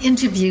tips,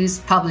 interviews,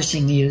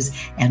 publishing news,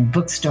 and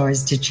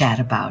bookstores to chat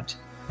about.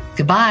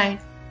 Goodbye.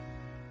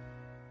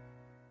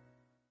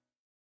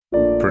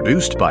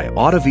 Produced by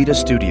Audavita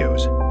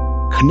Studios.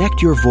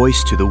 Connect your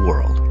voice to the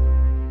world.